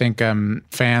 and I think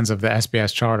fans of the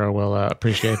SBS Charter will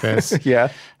appreciate this. Yeah.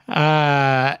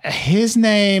 His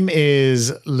name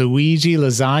is Luigi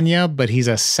Lasagne, but he's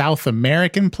a South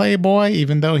American playboy,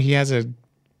 even though he has a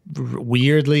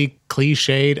weirdly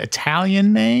cliched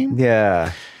Italian name.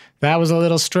 Yeah. That was a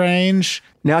little strange.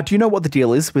 Now, do you know what the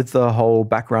deal is with the whole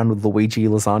background with Luigi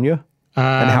Lasagne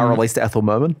and how it relates to Ethel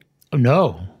Merman?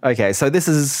 No. Okay, so this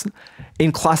is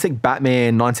in classic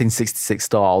Batman 1966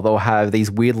 style. They'll have these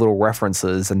weird little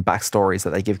references and backstories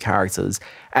that they give characters.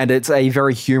 And it's a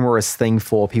very humorous thing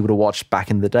for people to watch back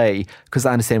in the day because they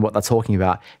understand what they're talking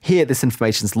about. Here, this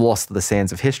information's lost to the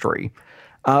sands of history.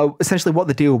 Essentially, what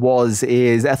the deal was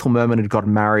is Ethel Merman had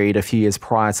gotten married a few years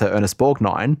prior to Ernest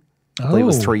Borgnine. I believe it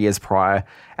was 3 years prior.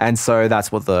 And so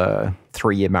that's what the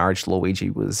 3-year marriage to Luigi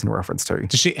was in reference to.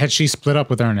 Had she split up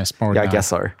with Ernest Borgnine? Yeah, I guess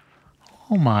so.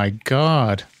 Oh my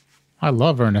God. I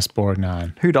love Ernest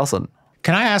Borgnine. Who doesn't?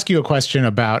 Can I ask you a question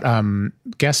about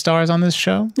guest stars on this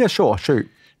show? Yeah, sure. Shoot.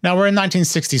 Now, we're in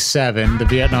 1967. The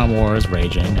Vietnam War is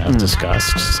raging, as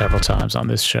discussed several times on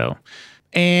this show.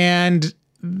 And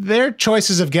their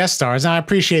choices of guest stars, and I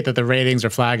appreciate that the ratings are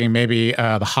flagging. Maybe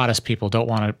the hottest people don't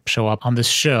want to show up on this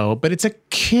show, but it's a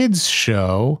kids'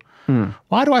 show.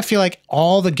 Why do I feel like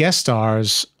all the guest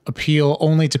stars appeal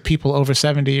only to people over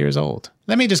 70 years old?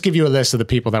 Let me just give you a list of the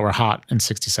people that were hot in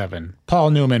 67. Paul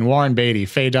Newman, Warren Beatty,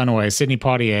 Faye Dunaway, Sidney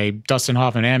Poitier, Dustin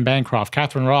Hoffman, Anne Bancroft,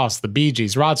 Catherine Ross, the Bee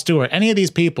Gees, Rod Stewart. Any of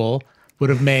these people would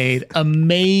have made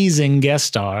amazing guest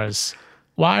stars.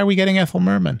 Why are we getting Ethel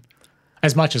Merman?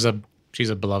 As much as she's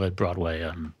a beloved Broadway,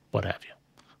 what have you.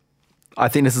 I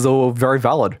think this is all very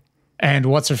valid. And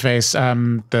what's her face?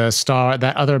 The star,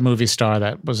 that other movie star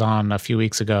that was on a few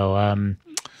weeks ago,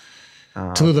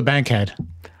 Tallulah Bankhead.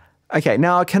 Okay,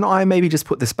 now can I maybe just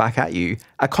put this back at you?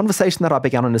 A conversation that I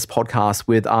began on this podcast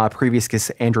with our previous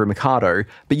guest, Andrew Mercado,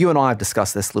 but you and I have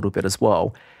discussed this a little bit as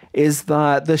well, is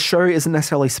that the show isn't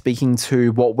necessarily speaking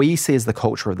to what we see as the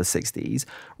culture of the 60s.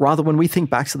 Rather, when we think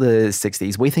back to the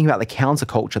 60s, we think about the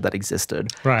counterculture that existed,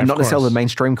 and not necessarily the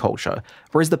mainstream culture.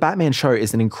 Whereas the Batman show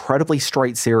is an incredibly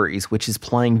straight series, which is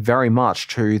playing very much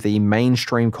to the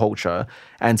mainstream culture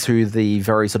and to the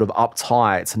very sort of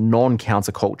uptight,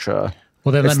 non-counterculture.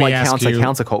 Well, then it's let me ask you,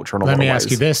 counterculture in a lot of ways. Let me ask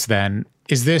you this then.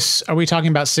 Are we talking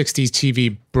about 60s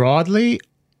TV broadly,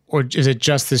 or is it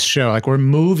just this show? Like, were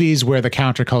movies where the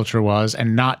counterculture was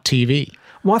and not TV?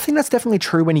 Well, I think that's definitely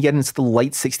true when you get into the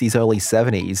late 60s, early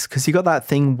 70s, because you got that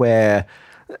thing where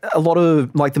a lot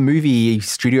of, like, the movie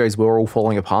studios were all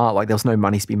falling apart. Like, there was no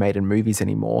money to be made in movies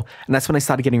anymore. And that's when they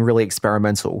started getting really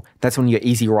experimental. That's when your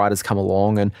easy riders come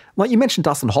along. And like you mentioned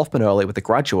Dustin Hoffman earlier with The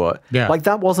Graduate. Yeah. Like,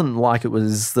 that wasn't like it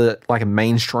was like a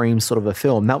mainstream sort of a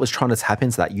film. That was trying to tap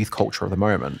into that youth culture of the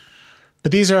moment.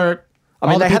 But these are... I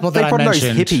mean, they brought those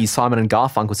mentioned, hippies, Simon and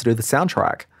Garfunkel, to do the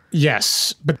soundtrack.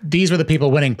 Yes, but these were the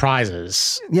people winning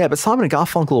prizes. Yeah, but Simon and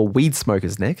Garfunkel are weed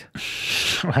smokers, Nick.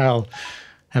 Well,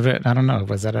 I don't know.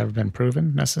 Has that ever been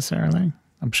proven necessarily?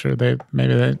 I'm sure that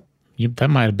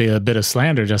might be a bit of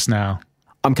slander just now.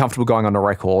 I'm comfortable going on the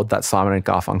record that Simon and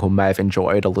Garfunkel may have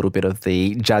enjoyed a little bit of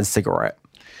the jazz cigarette.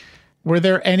 Were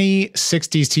there any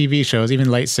 60s TV shows,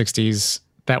 even late 60s,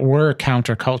 that were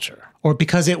counterculture? Or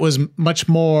because it was much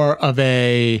more of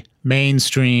a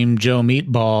mainstream Joe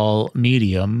Meatball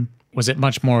medium, was it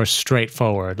much more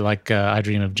straightforward, like I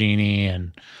Dream of Jeannie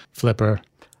and Flipper?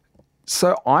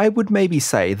 So I would maybe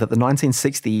say that the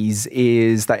 1960s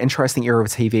is that interesting era of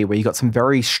TV where you got some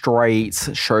very straight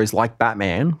shows like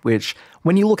Batman, which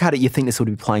when you look at it, you think this would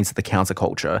be playing to the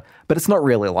counterculture, but it's not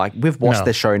really. Like, we've watched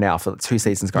this show now for 2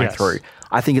 seasons going through.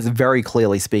 I think it's very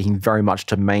clearly speaking very much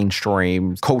to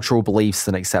mainstream cultural beliefs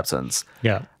and acceptance.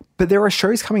 Yeah. But there are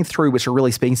shows coming through which are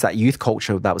really speaking to that youth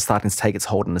culture that was starting to take its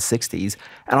hold in the 60s.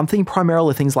 And I'm thinking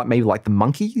primarily things like maybe like the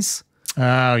Monkees.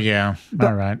 Oh, yeah.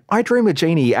 All right. I Dream of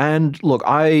Jeannie, and look,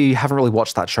 I haven't really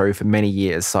watched that show for many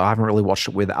years, so I haven't really watched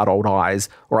it with adult eyes,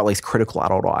 or at least critical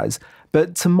adult eyes.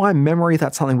 But to my memory,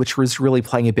 that's something which was really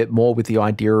playing a bit more with the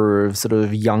idea of sort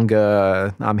of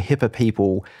younger, hipper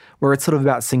people, where it's sort of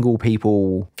about single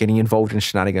people getting involved in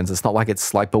shenanigans. It's not like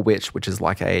it's like Bewitched, which is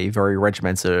like a very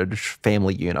regimented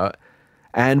family unit.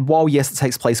 And while, yes, it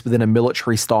takes place within a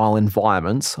military-style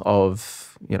environment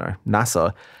of,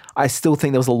 NASA, I still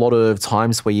think there was a lot of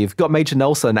times where you've got Major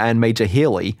Nelson and Major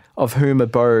Healy, of whom are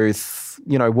both,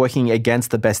 working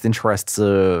against the best interests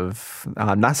of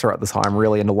NASA at the time,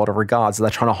 really, in a lot of regards. They're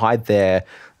trying to hide their,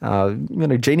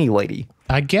 genie lady.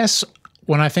 I guess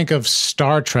when I think of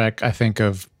Star Trek, I think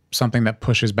of something that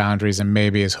pushes boundaries and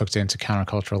maybe is hooked into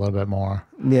counterculture a little bit more.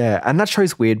 Yeah, and that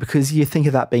show's weird because you think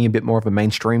of that being a bit more of a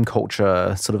mainstream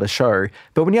culture sort of a show,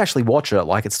 but when you actually watch it,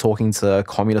 like, it's talking to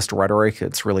communist rhetoric,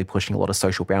 it's really pushing a lot of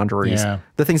social boundaries,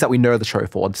 the things that we know the show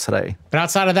for today. But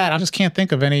outside of that, I just can't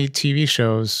think of any TV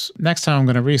shows. Next time I'm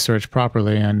going to research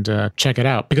properly and check it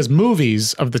out, because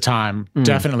movies of the time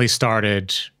definitely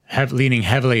started leaning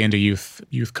heavily into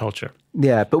youth culture.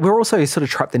 Yeah, but we're also sort of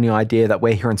trapped in the idea that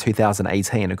we're here in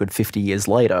 2018, a good 50 years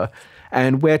later,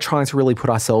 and we're trying to really put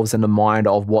ourselves in the mind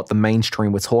of what the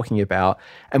mainstream we're talking about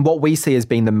and what we see as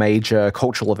being the major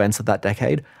cultural events of that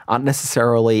decade aren't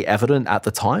necessarily evident at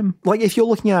the time. Like if you're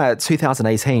looking at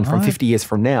 2018 from 50 years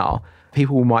from now,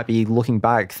 people might be looking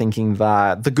back thinking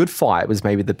that The Good Fight was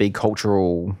maybe the big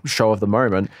cultural show of the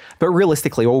moment. But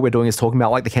realistically, all we're doing is talking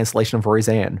about like the cancellation of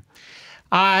Roseanne.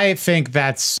 I think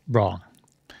that's wrong.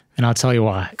 And I'll tell you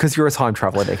why. Because you're a time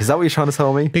traveler, Nick. Is that what you're trying to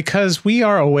tell me? Because we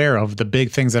are aware of the big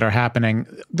things that are happening.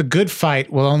 The Good Fight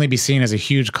will only be seen as a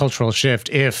huge cultural shift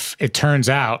if it turns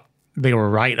out they were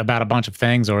right about a bunch of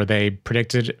things, or they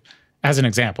predicted, as an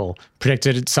example,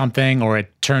 predicted something, or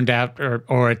it turned out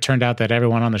that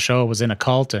everyone on the show was in a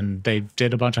cult and they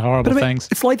did a bunch of horrible things.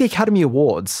 It's like the Academy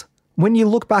Awards. When you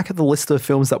look back at the list of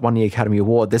films that won the Academy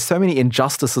Award, there's so many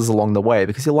injustices along the way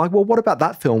because you're like, well, what about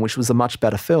that film, which was a much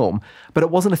better film? But it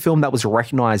wasn't a film that was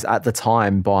recognized at the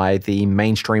time by the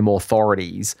mainstream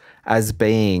authorities as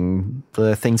being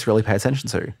the thing to really pay attention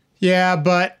to. Yeah,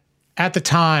 but at the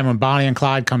time when Bonnie and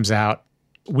Clyde comes out,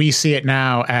 we see it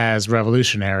now as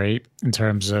revolutionary in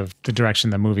terms of the direction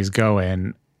the movies go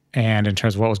in and in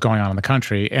terms of what was going on in the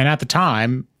country. And at the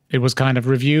time, it was kind of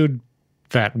reviewed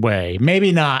that way.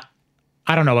 Maybe not.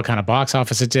 I don't know what kind of box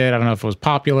office it did. I don't know if it was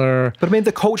popular. But I mean,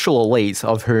 the cultural elite,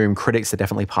 of whom critics are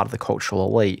definitely part of the cultural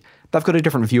elite, they've got a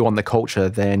different view on the culture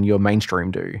than your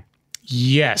mainstream do.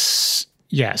 Yes,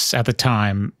 at the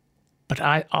time.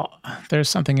 But there's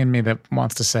something in me that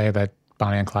wants to say that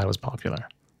Bonnie and Clyde was popular.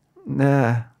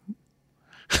 Nah.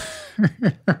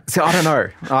 See, I don't know.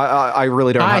 I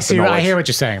really don't have the knowledge. I hear what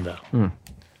you're saying, though.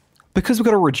 Because we've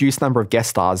got a reduced number of guest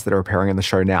stars that are appearing in the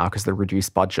show now because of the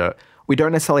reduced budget, we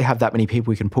don't necessarily have that many people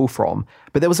we can pull from.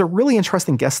 But there was a really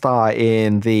interesting guest star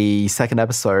in the second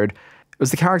episode. It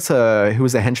was the character who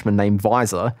was a henchman named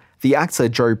Visor, the actor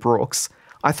Joe Brooks.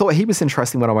 I thought he was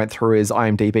interesting when I went through his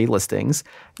IMDb listings.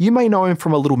 You may know him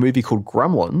from a little movie called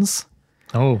Gremlins.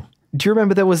 Oh. Do you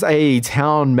remember there was a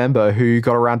town member who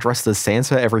got around dressed as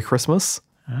Santa every Christmas?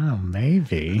 Oh,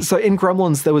 maybe. So in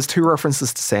Gremlins, there was two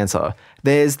references to Santa.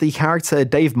 There's the character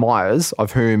Dave Myers,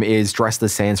 of whom is dressed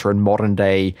as Santa in modern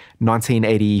day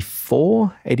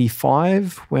 1984,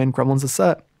 85, when Gremlins is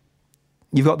set.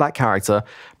 You've got that character,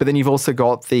 but then you've also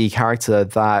got the character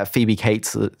that Phoebe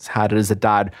Cates had as a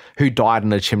dad who died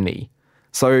in a chimney.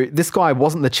 So this guy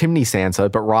wasn't the chimney Santa,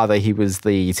 but rather he was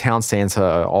the town Santa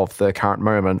of the current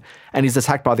moment, and he's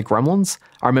attacked by the gremlins.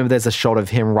 I remember there's a shot of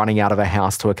him running out of a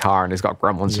house to a car, and he's got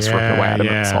gremlins just ripping away at him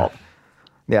at the top.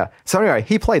 Yeah. So anyway,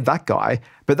 he played that guy,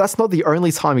 but that's not the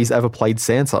only time he's ever played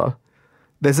Santa.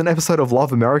 There's an episode of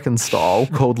Love American Style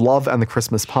called Love and the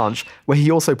Christmas Punch, where he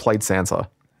also played Santa.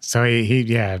 So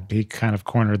he kind of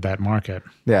cornered that market.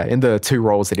 Yeah, in the two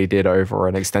roles that he did over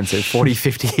an extensive 40,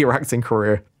 50-year acting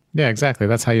career. Yeah, exactly.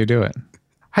 That's how you do it.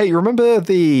 Hey, remember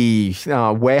the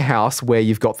warehouse where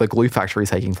you've got the glue factory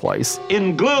taking place?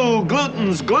 In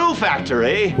Gluten's Glue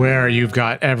Factory. Where you've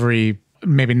got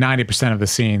maybe 90% of the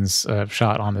scenes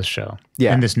shot on this show.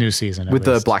 Yeah. In this new season. With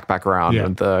the black background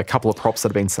and the couple of props that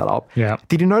have been set up. Yeah.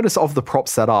 Did you notice of the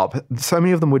props set up, so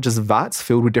many of them were just vats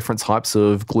filled with different types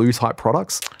of glue type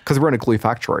products? Because we're in a glue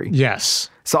factory. Yes.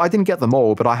 So I didn't get them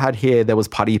all, but I had here, there was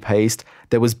putty paste,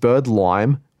 there was bird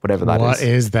lime, whatever that is. What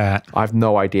is that? I have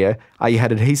no idea. You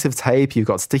had adhesive tape, you've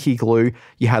got sticky glue,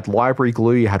 you had library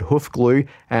glue, you had hoof glue,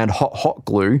 and hot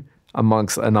glue,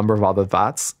 amongst a number of other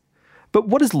vats. But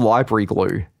what is library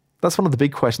glue? That's one of the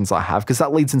big questions I have, because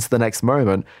that leads into the next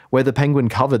moment, where the Penguin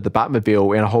covered the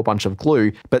Batmobile in a whole bunch of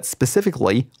glue, but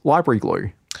specifically library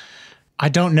glue. I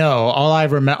don't know. All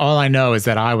I know is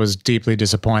that I was deeply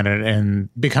disappointed and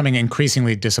becoming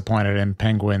increasingly disappointed in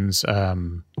Penguin's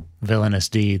villainous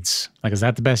deeds. Like, is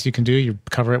that the best you can do? You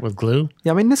cover it with glue?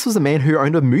 Yeah, I mean, this was a man who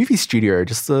owned a movie studio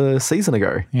just a season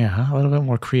ago. Yeah, a little bit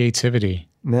more creativity.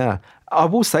 Yeah. I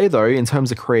will say, though, in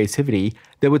terms of creativity,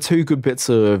 there were two good bits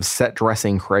of set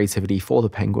dressing creativity for the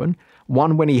Penguin.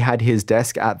 One, when he had his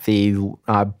desk at the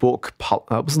book,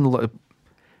 it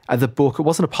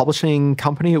wasn't a publishing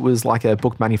company, it was like a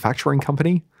book manufacturing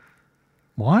company.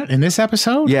 What? In this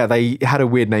episode? Yeah, they had a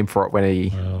weird name for it when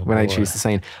they choose the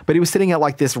scene. But he was sitting at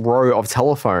like this row of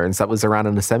telephones that was around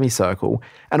in a semicircle,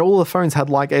 and all the phones had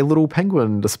like a little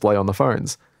penguin display on the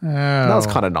phones. Oh. That was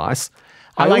kind of nice.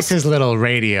 I liked his little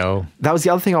radio. That was the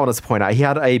other thing I wanted to point out. He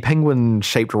had a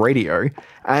penguin-shaped radio,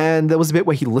 and there was a bit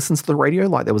where he listened to the radio,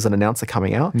 like there was an announcer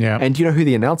coming out. Yeah. And do you know who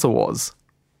the announcer was?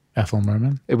 Ethel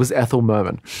Merman? It was Ethel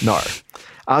Merman. No.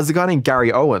 There's a guy named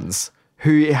Gary Owens,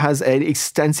 who has an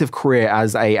extensive career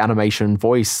as an animation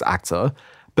voice actor,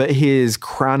 But his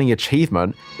crowning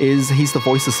achievement is he's the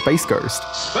voice of Space Ghost.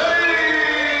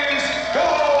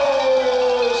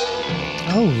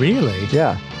 Oh, really?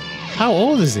 Yeah. How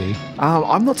old is he?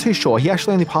 I'm not too sure. He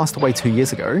actually only passed away 2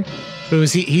 years ago. But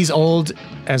he's old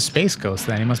as Space Ghost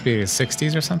then. He must be in his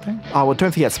 60s or something? Oh, well,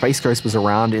 don't forget, Space Ghost was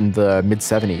around in the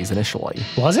mid-70s initially.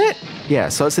 Was it? Yeah,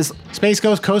 so it's this... Space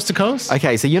Ghost Coast to Coast?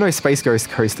 Okay, so you know Space Ghost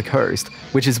Coast to Coast,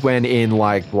 which is when in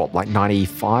like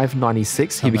 95,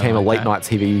 96, he became a late-night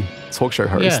TV talk show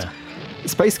host. Yeah.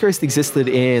 Space Ghost existed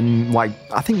in, like,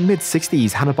 I think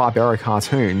mid-60s Hanna-Barbera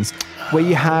cartoons, where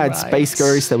you had Space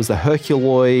Ghost, there was the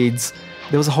Herculoids,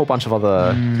 there was a whole bunch of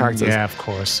other characters. Yeah, of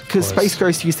course. Because Space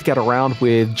Ghost used to get around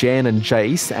with Jan and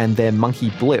Jace and their monkey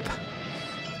Blip.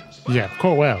 Yeah, of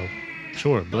course. Well,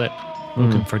 sure, Blip.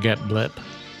 Who can forget Blip?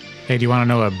 Hey, do you want to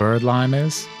know what bird lime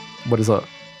is? What is it?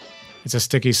 It's a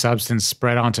sticky substance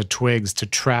spread onto twigs to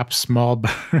trap small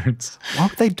birds. Why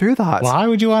would they do that? Why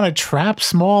would you want to trap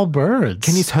small birds?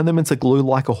 Can you turn them into glue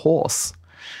like a horse?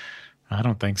 I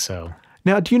don't think so.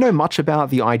 Now, do you know much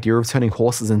about the idea of turning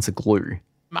horses into glue?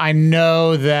 I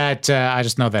know that, I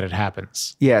just know that it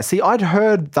happens. Yeah, see, I'd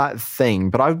heard that thing,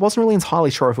 but I wasn't really entirely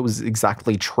sure if it was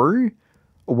exactly true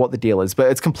or what the deal is,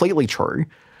 but it's completely true.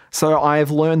 So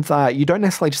I've learned that you don't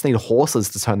necessarily just need horses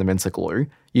to turn them into glue.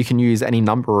 You can use any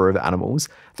number of animals.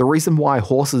 The reason why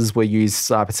horses were used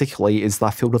particularly is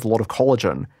they're filled with a lot of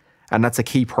collagen, and that's a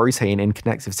key protein in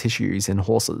connective tissues in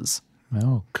horses.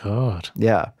 Oh, God.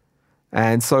 Yeah.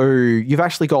 And so you've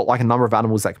actually got like a number of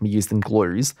animals that can be used in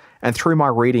glues. And through my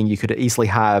reading, you could easily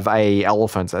have a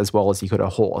elephant as well as you could a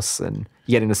horse, and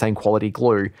you're getting the same quality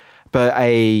glue. But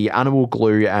a animal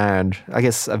glue and I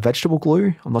guess a vegetable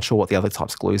glue, I'm not sure what the other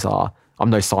types of glues are. I'm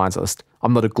no scientist.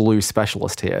 I'm not a glue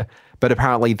specialist here. But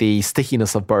apparently the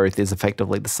stickiness of both is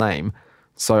effectively the same.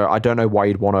 So I don't know why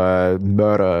you'd want to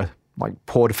murder like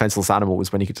poor defenseless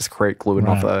animals when you could just create glue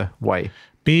another way.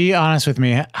 Be honest with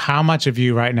me. How much of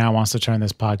you right now wants to turn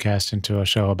this podcast into a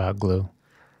show about glue?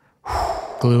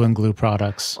 Glue and glue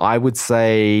products. I would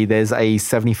say there's a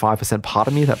 75% part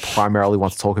of me that primarily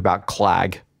wants to talk about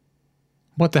clag.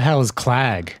 What the hell is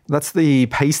clag? That's the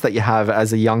paste that you have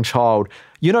as a young child.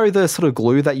 You know the sort of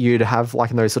glue that you'd have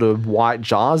like in those sort of white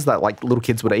jars that like little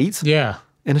kids would eat? Yeah.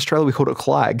 In Australia, we called it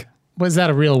clag. Was that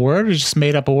a real word, or you just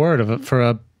made up a word of it for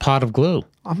a pot of glue?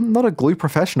 I'm not a glue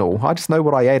professional. I just know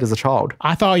what I ate as a child.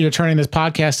 I thought you were turning this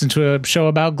podcast into a show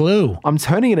about glue. I'm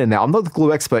turning it in now. I'm not the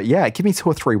glue expert yet. Give me 2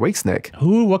 or 3 weeks, Nick.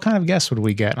 What kind of guest would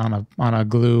we get on a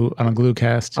glue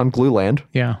cast? On Glue Land?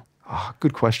 Yeah. Oh,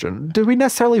 good question. Do we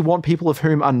necessarily want people of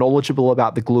whom are knowledgeable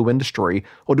about the glue industry,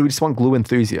 or do we just want glue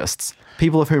enthusiasts?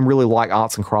 People of whom really like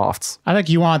arts and crafts? I think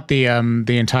you want the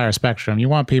entire spectrum. You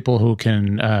want people who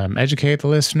can educate the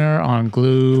listener on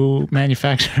glue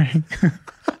manufacturing.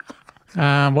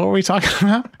 What were we talking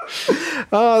about?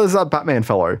 There's that Batman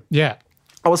fellow. Yeah.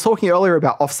 I was talking earlier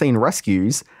about off-scene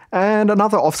rescues, and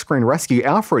another off-screen rescue,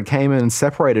 Alfred, came in and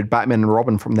separated Batman and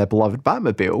Robin from their beloved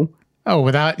Batmobile. Oh,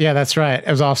 yeah, that's right. It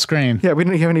was off screen. Yeah, we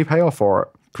didn't give any payoff for it.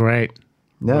 Great.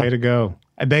 Yeah. Way to go.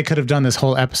 They could have done this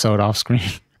whole episode off screen.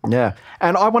 Yeah.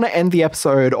 And I want to end the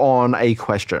episode on a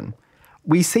question.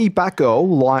 We see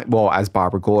Batgirl, as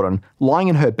Barbara Gordon, lying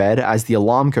in her bed as the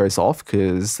alarm goes off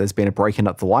because there's been a break-in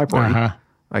at the library. Uh-huh.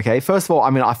 Okay, first of all,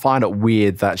 I find it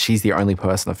weird that she's the only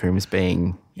person of whom is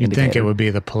being You'd indicated. think it would be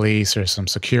the police or some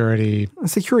security. A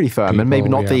security firm, people, and maybe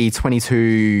not the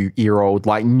 22-year-old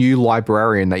new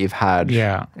librarian that you've had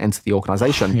enter the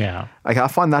organization. Yeah. Okay, I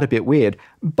find that a bit weird.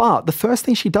 But the first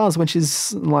thing she does when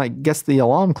she's gets the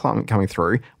alarm coming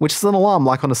through, which is an alarm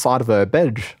on the side of her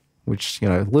bed, which,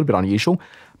 a little bit unusual,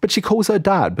 but she calls her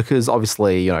dad because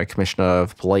obviously, commissioner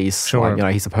of police, sure.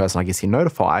 He's the person I guess you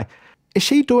notify. Is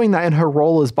she doing that in her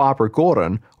role as Barbara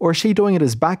Gordon, or is she doing it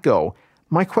as Batgirl?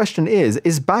 My question is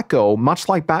Batgirl, much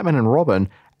like Batman and Robin,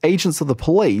 agents of the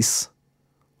police,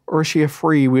 or is she a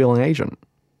freewheeling agent?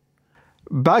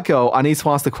 Batgirl, I need to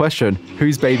ask the question,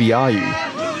 whose baby are you?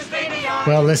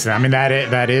 Well, listen,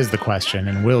 that is the question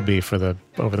and will be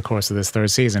over the course of this third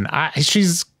season.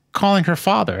 She's calling her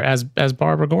father as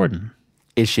Barbara Gordon.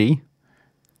 Is she?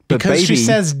 Because she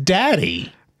says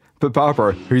daddy. But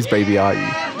Barbara, whose baby are you?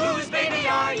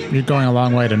 You're going a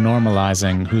long way to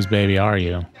normalizing whose baby are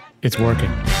you. It's working.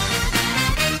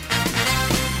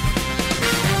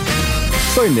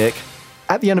 So, Nick,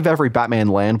 at the end of every Batman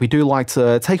Land, we do like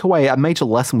to take away a major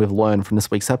lesson we've learned from this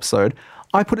week's episode.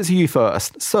 I put it to you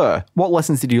first. Sir, what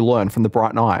lessons did you learn from the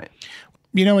Bright Night?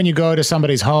 When you go to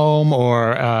somebody's home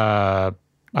or, I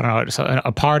don't know,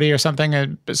 a party or something,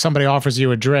 and somebody offers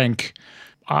you a drink,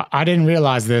 I didn't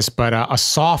realize this, but a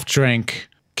soft drink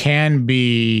can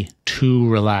be too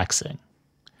relaxing.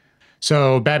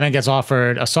 So Batman gets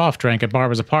offered a soft drink at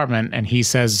Barbara's apartment, and he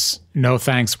says, no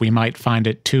thanks, we might find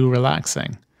it too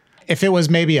relaxing. If it was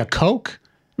maybe a Coke,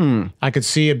 I could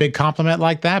see a big compliment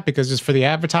like that because it's for the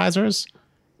advertisers.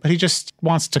 But he just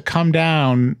wants to come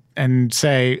down and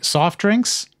say, soft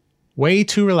drinks, way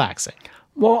too relaxing.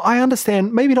 Well, I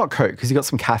understand, maybe not Coke because you got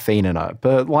some caffeine in it,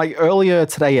 but like earlier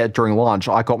today during lunch,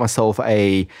 I got myself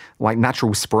a like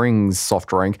Natural Springs soft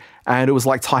drink, and it was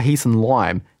like Tahitian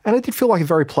lime, and it did feel like a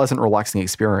very pleasant, relaxing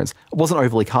experience. It wasn't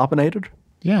overly carbonated.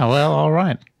 Yeah, well, all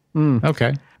right.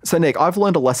 Okay. So Nick, I've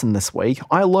learned a lesson this week.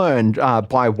 I learned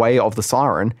by way of the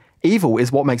Siren, evil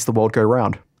is what makes the world go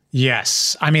round.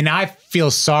 Yes. I mean, I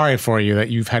feel sorry for you that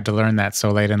you've had to learn that so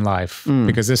late in life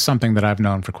because it's something that I've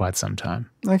known for quite some time.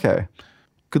 Okay.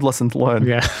 Good lesson to learn.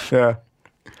 Yeah. Yeah.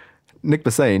 Nick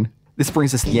Bassine, this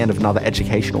brings us to the end of another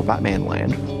educational Batman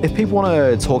Land. If people want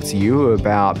to talk to you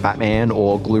about Batman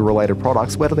or glue-related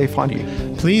products, where do they find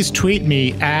you? Please tweet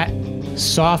me at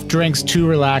Soft Drinks Too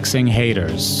Relaxing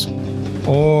Haters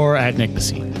or at Nick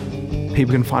Bassine.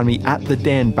 People can find me at the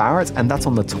Dan Barrett, and that's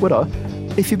on the Twitter.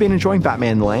 If you've been enjoying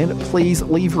Batman Land, please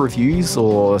leave reviews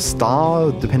or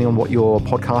star, depending on what your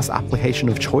podcast application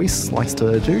of choice likes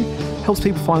to do. Helps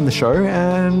people find the show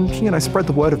and, spread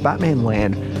the word of Batman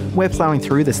Land. We're plowing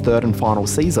through this third and final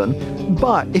season,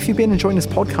 but if you've been enjoying this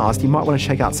podcast, you might want to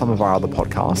check out some of our other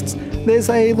podcasts. There's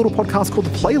a little podcast called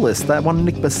The Playlist that one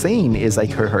Nick Bassine is a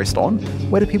co-host on.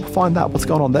 Where do people find that? What's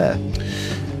going on there?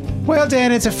 Well,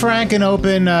 Dan, it's a frank and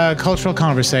open cultural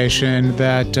conversation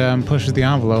that pushes the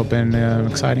envelope in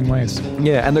exciting ways.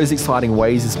 Yeah, and those exciting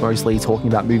ways is mostly talking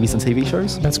about movies and TV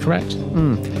shows? That's correct.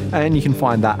 And you can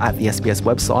find that at the SBS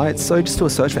website. So just do a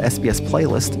search for SBS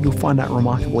Playlist. You'll find that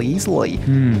remarkably easily.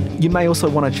 You may also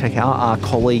want to check out our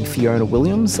colleague Fiona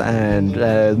Williams and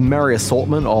merry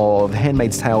assortment of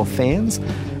Handmaid's Tale fans,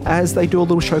 as they do a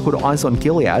little show called Eyes on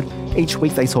Gilead. Each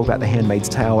week they talk about The Handmaid's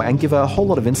Tale and give a whole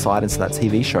lot of insight into that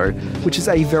TV show, which is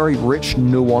a very rich,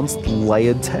 nuanced,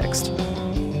 layered text.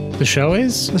 The show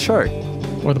is? The show.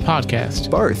 Or the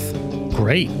podcast? Both.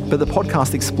 Great. But the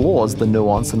podcast explores the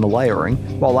nuance and the layering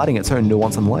while adding its own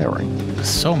nuance and layering.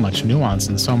 So much nuance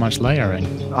and so much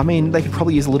layering. I mean, they could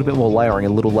probably use a little bit more layering, a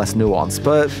little less nuance,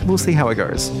 but we'll see how it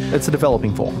goes. It's a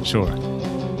developing form. Sure.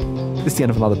 This is the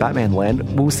end of another Batman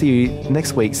Land. We'll see you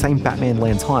next week, same Batman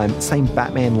Land time, same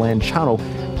Batman Land channel,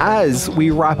 as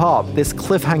we wrap up this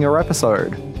cliffhanger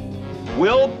episode.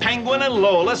 Will Penguin and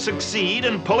Lola succeed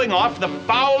in pulling off the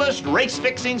foulest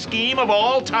race-fixing scheme of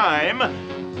all time?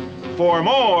 For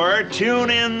more, tune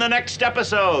in the next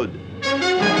episode.